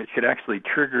lucid dream, it should actually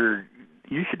trigger.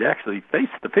 You should actually face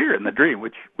the fear in the dream,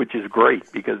 which is great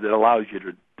because it allows you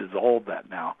to dissolve that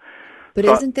now. But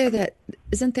isn't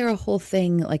there a whole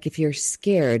thing, like if you're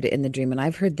scared in the dream, and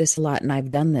I've heard this a lot and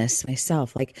I've done this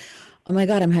myself, like, oh my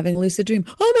God, I'm having a lucid dream.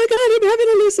 Oh my God, I'm having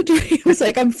a lucid dream. It's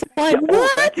like, I'm fine.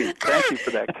 What? Thank you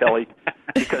for that, Kelly,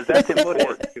 because that's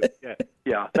important.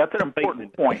 Yeah, that's an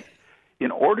important point.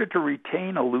 In order to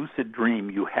retain a lucid dream,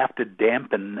 you have to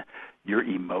dampen your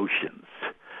emotions.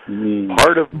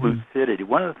 Part of lucidity,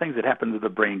 one of the things that happens to the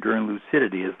brain during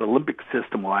lucidity is the limbic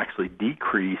system will actually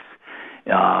decrease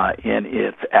in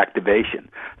its activation.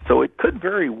 So it could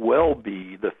very well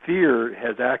be the fear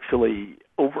has actually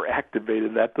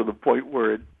overactivated that to the point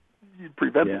where it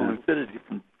prevents the lucidity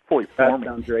from fully forming. That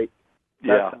sounds great.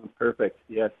 That sounds perfect.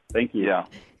 Yes, thank you. Yeah.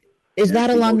 Is that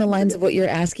along the lines of what you're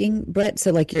asking, Brett?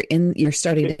 So like you're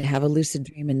starting to have a lucid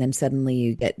dream and then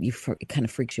suddenly it kind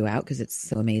of freaks you out because it's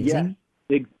so amazing?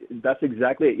 Yeah, that's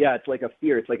exactly it. Yeah, it's like a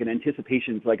fear. It's like an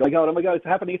anticipation. It's like, oh my God, it's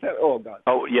happening. Oh, God.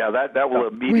 Oh, yeah, that will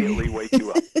immediately wake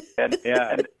you up. And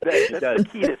that's the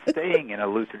key to staying in a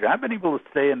lucid dream. I've been able to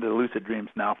stay in the lucid dreams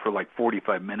now for like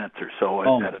 45 minutes or so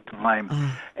at a time.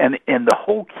 And the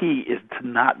whole key is to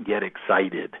not get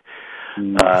excited.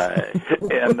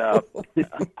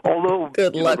 Although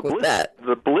good luck with that.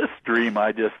 The bliss dream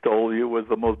I just told you was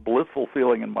the most blissful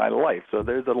feeling in my life. So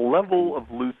there's a level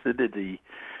of lucidity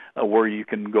where you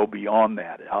can go beyond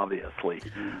that, obviously.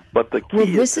 But the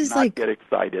key is to not get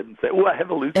excited and say, "Oh, I have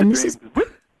a lucid dream."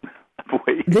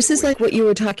 This is like what you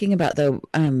were talking about, though.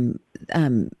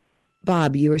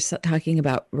 Bob, you were talking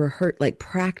about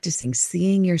practicing,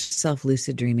 seeing yourself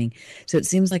lucid dreaming. So it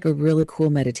seems like a really cool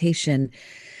meditation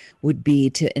would be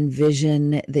to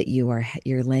envision that you're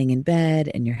laying in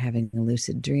bed and you're having a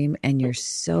lucid dream and you're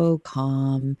so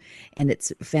calm and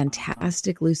it's a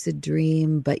fantastic lucid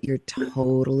dream, but you're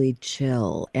totally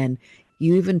chill. And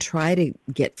you even try to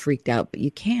get freaked out, but you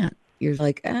can't. You're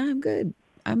like, I'm good.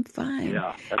 I'm fine.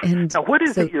 Yeah. Now, what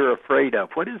is it you're afraid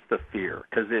of? What is the fear?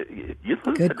 Because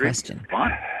good question.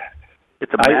 Fun.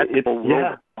 It's a magical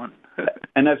world of fun.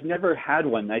 And I've never had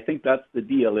one. I think that's the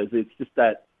deal. Is it's just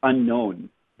that unknown.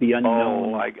 The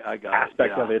unknown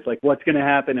aspect of it. It's like, what's going to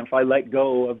happen if I let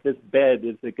go of this bed?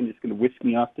 Is it just going to whisk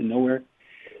me off to nowhere?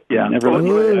 Yeah.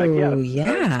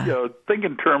 Yeah. Think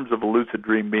in terms of a lucid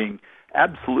dream being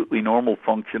absolutely normal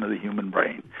function of the human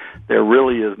brain. There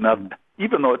really is nothing,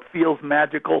 even though it feels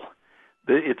magical,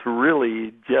 it's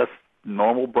really just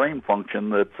normal brain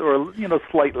function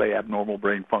slightly abnormal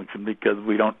brain function because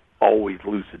we don't always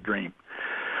lucid dream.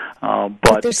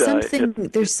 But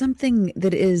there's something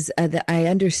that is that I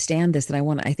understand this,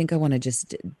 and I think I want to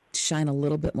just shine a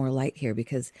little bit more light here,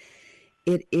 because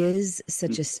it is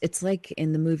it's like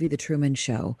in the movie The Truman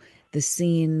Show, the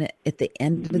scene at the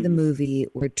end of the movie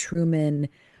where Truman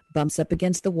bumps up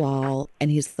against the wall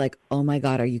and he's like, oh my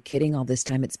God, are you kidding? All this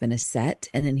time it's been a set.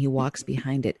 And then he walks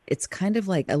behind it. It's kind of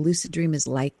like a lucid dream is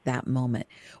like that moment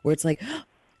where it's like, oh,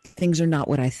 things are not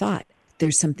what I thought.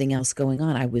 There's something else going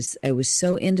on. I was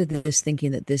so into this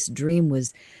thinking that this dream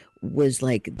was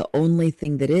like the only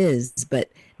thing that is, but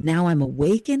now I'm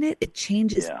awake in it. It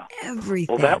changes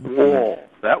everything. Well,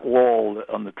 that wall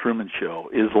on the Truman Show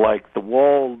is like the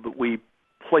wall that we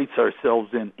place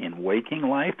ourselves in waking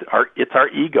life. It's our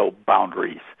ego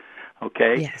boundaries,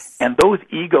 okay? Yes. And those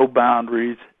ego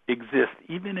boundaries exist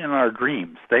even in our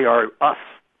dreams. They are us.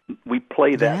 We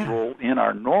play that role in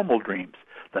our normal dreams.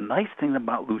 The nice thing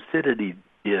about lucidity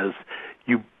is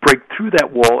you break through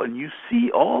that wall and you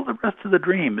see all the rest of the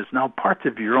dream is now parts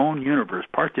of your own universe,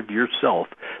 parts of yourself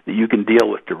that you can deal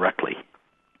with directly.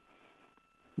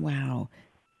 Wow.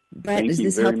 Brett, is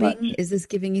this helping? Much. Is this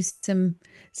giving you some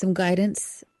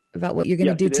guidance about what you're going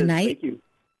to do tonight? Thank you.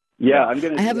 Yeah, I'm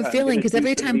going to. I have a feeling because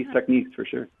every time these techniques for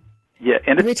sure. Yeah,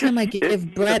 and every time I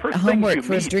give Brett homework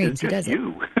for his dreams, he does it.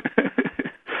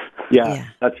 Yeah,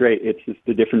 that's right. It's just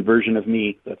a different version of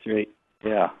me. That's right.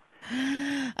 Yeah.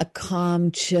 A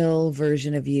calm, chill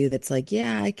version of you that's like,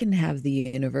 yeah, I can have the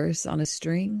universe on a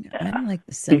string. I'm like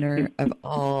the center of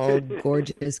all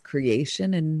gorgeous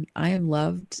creation, and I am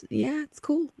loved. Yeah, it's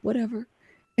cool. Whatever.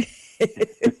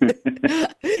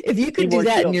 If you could do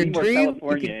that in your dream,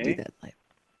 you could do that life.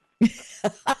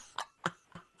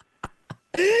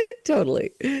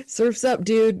 Totally. Surf's up,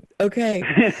 dude. Okay.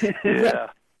 Yeah.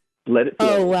 Let it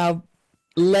flow. Oh, wow.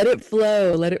 Let it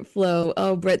flow. Let it flow.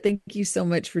 Oh, Brett, thank you so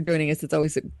much for joining us. It's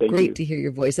always great to hear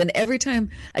your voice. And every time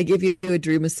I give you a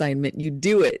dream assignment, you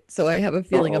do it. So I have a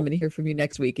feeling I'm going to hear from you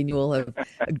next week, and you will have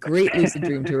a great lucid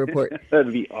dream to report.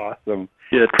 That'd be awesome.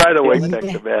 Yeah, try to wake that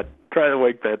to bed. Try to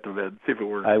wake that to bed. See if it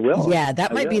works. I will. Yeah,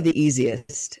 that might be the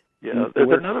easiest. Yeah,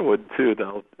 there's another one, too,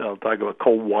 that I'll talk about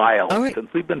called Wild. Right.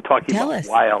 Since we've been talking about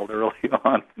Wild early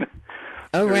on.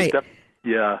 Oh, right.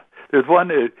 Yeah. There's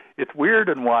one, it's weird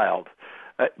and wild.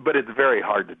 But it's very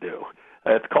hard to do.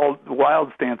 It's called,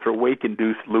 WILD stands for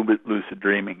Wake-Induced Lucid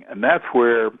Dreaming, and that's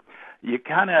where you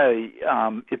kind of,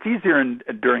 it's easier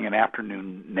during an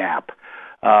afternoon nap,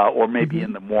 or maybe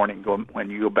in the morning when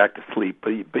you go back to sleep,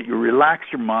 but you relax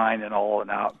your mind and all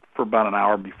and out for about an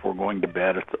hour before going to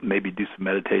bed, or maybe do some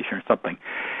meditation or something.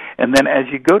 And then as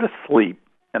you go to sleep,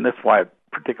 and that's why it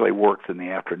particularly works in the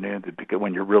afternoons, because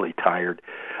when you're really tired,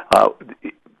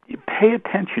 you pay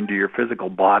attention to your physical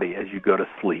body as you go to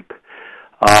sleep,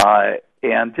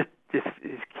 and just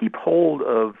keep hold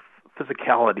of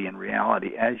physicality and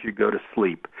reality as you go to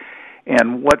sleep.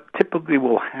 And what typically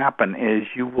will happen is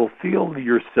you will feel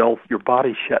yourself, your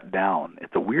body shut down.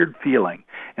 It's a weird feeling,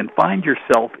 and find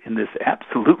yourself in this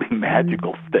absolutely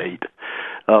magical state,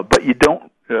 but you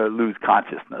don't lose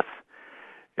consciousness.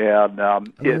 And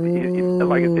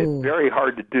like I said, it's very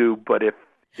hard to do, but if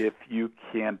you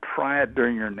can try it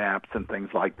during your naps and things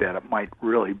like that, it might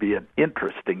really be an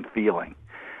interesting feeling.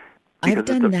 I've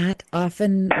done that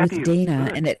often with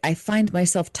Dana, and I find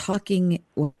myself talking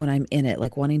when I'm in it,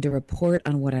 like wanting to report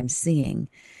on what I'm seeing.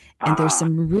 And there's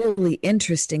some really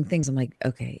interesting things. I'm like,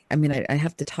 okay, I mean, I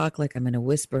have to talk like I'm in a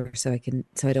whisper so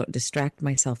I don't distract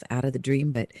myself out of the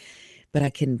dream, but I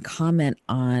can comment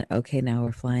on, okay, now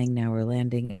we're flying, now we're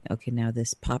landing. Okay, now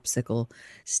this popsicle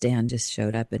stand just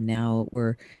showed up, and now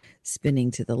we're spinning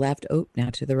to the left. Oh, now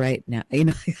to the right. Now,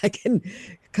 I can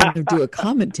kind of do a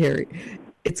commentary.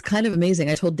 It's kind of amazing.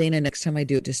 I told Dana next time I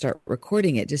do it to start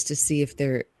recording it just to see if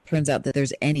there turns out that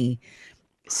there's any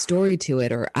story to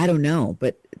it, or I don't know,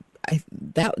 but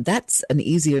that's an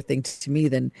easier thing to me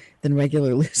than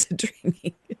regular lucid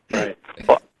dreaming. Right.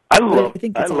 Well, I love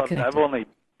it. I've only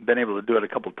been able to do it a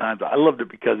couple of times. I loved it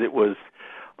because it was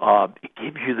it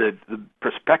gives you the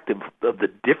perspective of the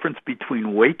difference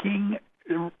between waking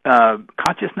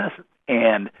consciousness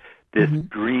and this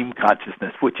dream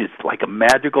consciousness, which is like a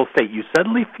magical state. You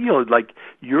suddenly feel like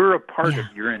you're a part of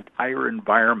your entire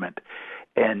environment,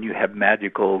 and you have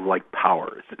magical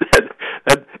powers.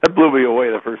 that blew me away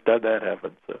the first time that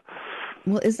happened. So.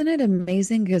 Well, isn't it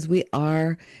amazing? Because we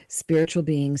are spiritual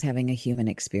beings having a human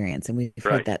experience, and we've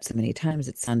heard that so many times.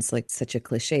 It sounds like such a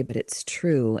cliche, but it's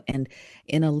true. And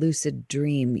in a lucid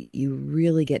dream, you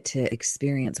really get to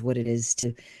experience what it is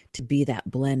to be that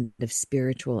blend of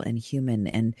spiritual and human,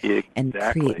 and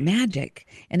create magic.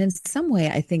 And in some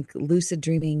way, I think lucid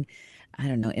dreaming I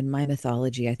don't know, in my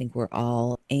mythology, I think we're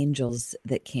all angels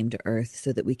that came to Earth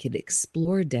so that we could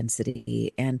explore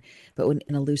density. But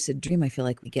in a lucid dream, I feel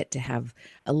like we get to have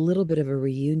a little bit of a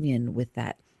reunion with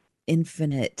that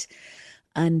infinite,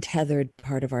 untethered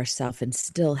part of ourself and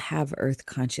still have Earth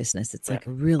consciousness. It's like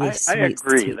a really sweet. I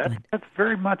agree. Sweet That's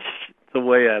very much the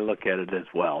way I look at it as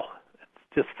well.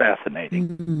 It's just fascinating.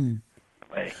 Mm-hmm.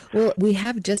 Well, we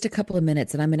have just a couple of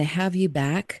minutes, and I'm going to have you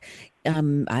back. I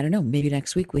don't know, maybe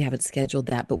next week. We haven't scheduled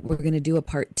that, but we're going to do a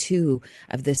part 2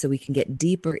 of this so we can get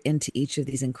deeper into each of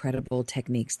these incredible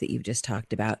techniques that you've just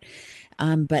talked about.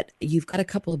 But you've got a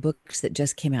couple of books that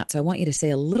just came out. So I want you to say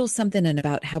a little something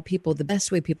about how the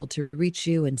best way people to reach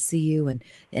you and see you and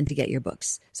to get your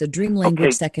books. So Dream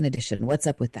Language, Second Edition. What's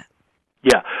up with that?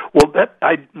 Yeah, well,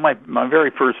 my very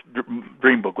first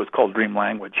dream book was called Dream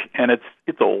Language, and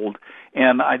it's old,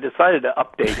 and I decided to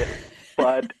update it,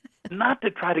 but not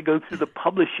to try to go through the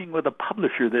publishing with a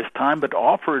publisher this time, but to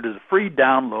offer it as a free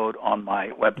download on my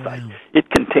website. Wow.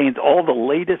 It contains all the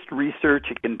latest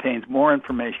research. It contains more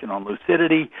information on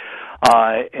lucidity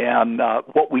and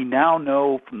what we now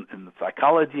know in the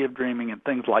psychology of dreaming and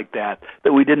things like that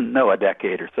we didn't know a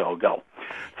decade or so ago.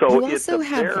 So you also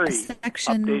have very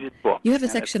section, updated book. You have a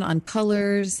section on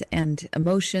colors and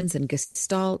emotions and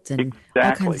gestalt and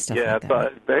all kinds of stuff like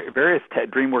that. Right? Various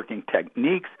dream working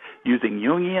techniques, using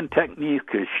Jungian techniques,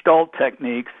 Gestalt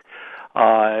techniques,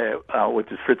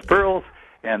 which is Fritz Perls,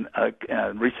 and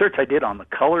research I did on the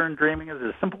color in dreaming. Is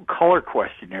a simple color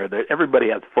questionnaire that everybody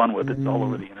has fun with. It's all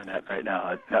over the internet right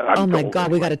now. Oh my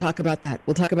God, we got to talk about that.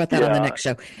 We'll talk about that on the next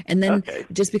show. And then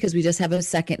just because we just have a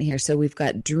second here, so we've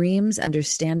got Dreams,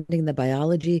 Understanding the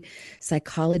Biology,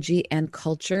 Psychology, and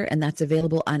Culture, and that's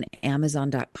available on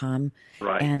Amazon.com.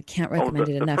 Right. And can't recommend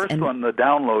it enough. The first one, the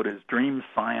download, is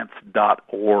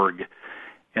dreamscience.org.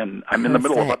 And I'm in the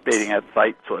middle of updating that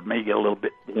site, so it may get a little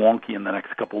bit wonky in the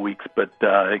next couple of weeks, but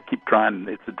I keep trying.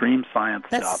 It's a dreamscience.org.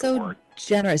 That's so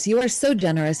generous. You are so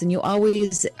generous, and you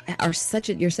always are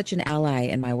you're such an ally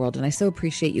in my world, and I so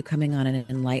appreciate you coming on and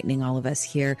enlightening all of us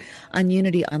here on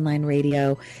Unity Online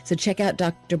Radio. So check out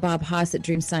Dr. Bob Haas at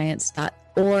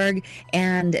dreamscience.org.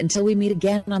 And until we meet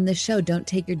again on this show, don't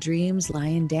take your dreams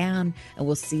lying down, and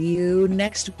we'll see you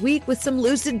next week with some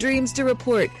lucid dreams to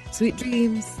report. Sweet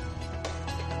dreams.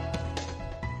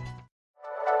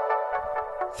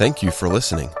 Thank you for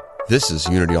listening. This is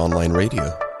Unity Online Radio,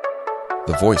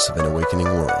 the voice of an awakening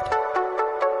world.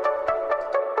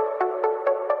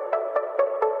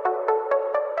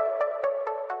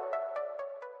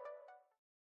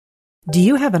 Do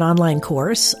you have an online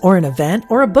course or an event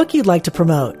or a book you'd like to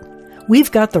promote? We've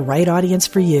got the right audience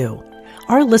for you.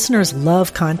 Our listeners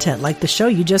love content like the show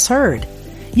you just heard.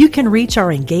 You can reach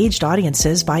our engaged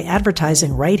audiences by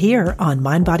advertising right here on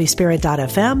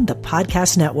mindbodyspirit.fm, the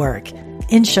podcast network,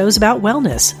 in shows about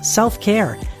wellness,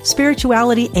 self-care,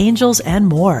 spirituality, angels, and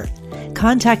more.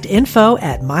 Contact info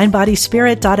at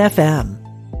mindbodyspirit.fm.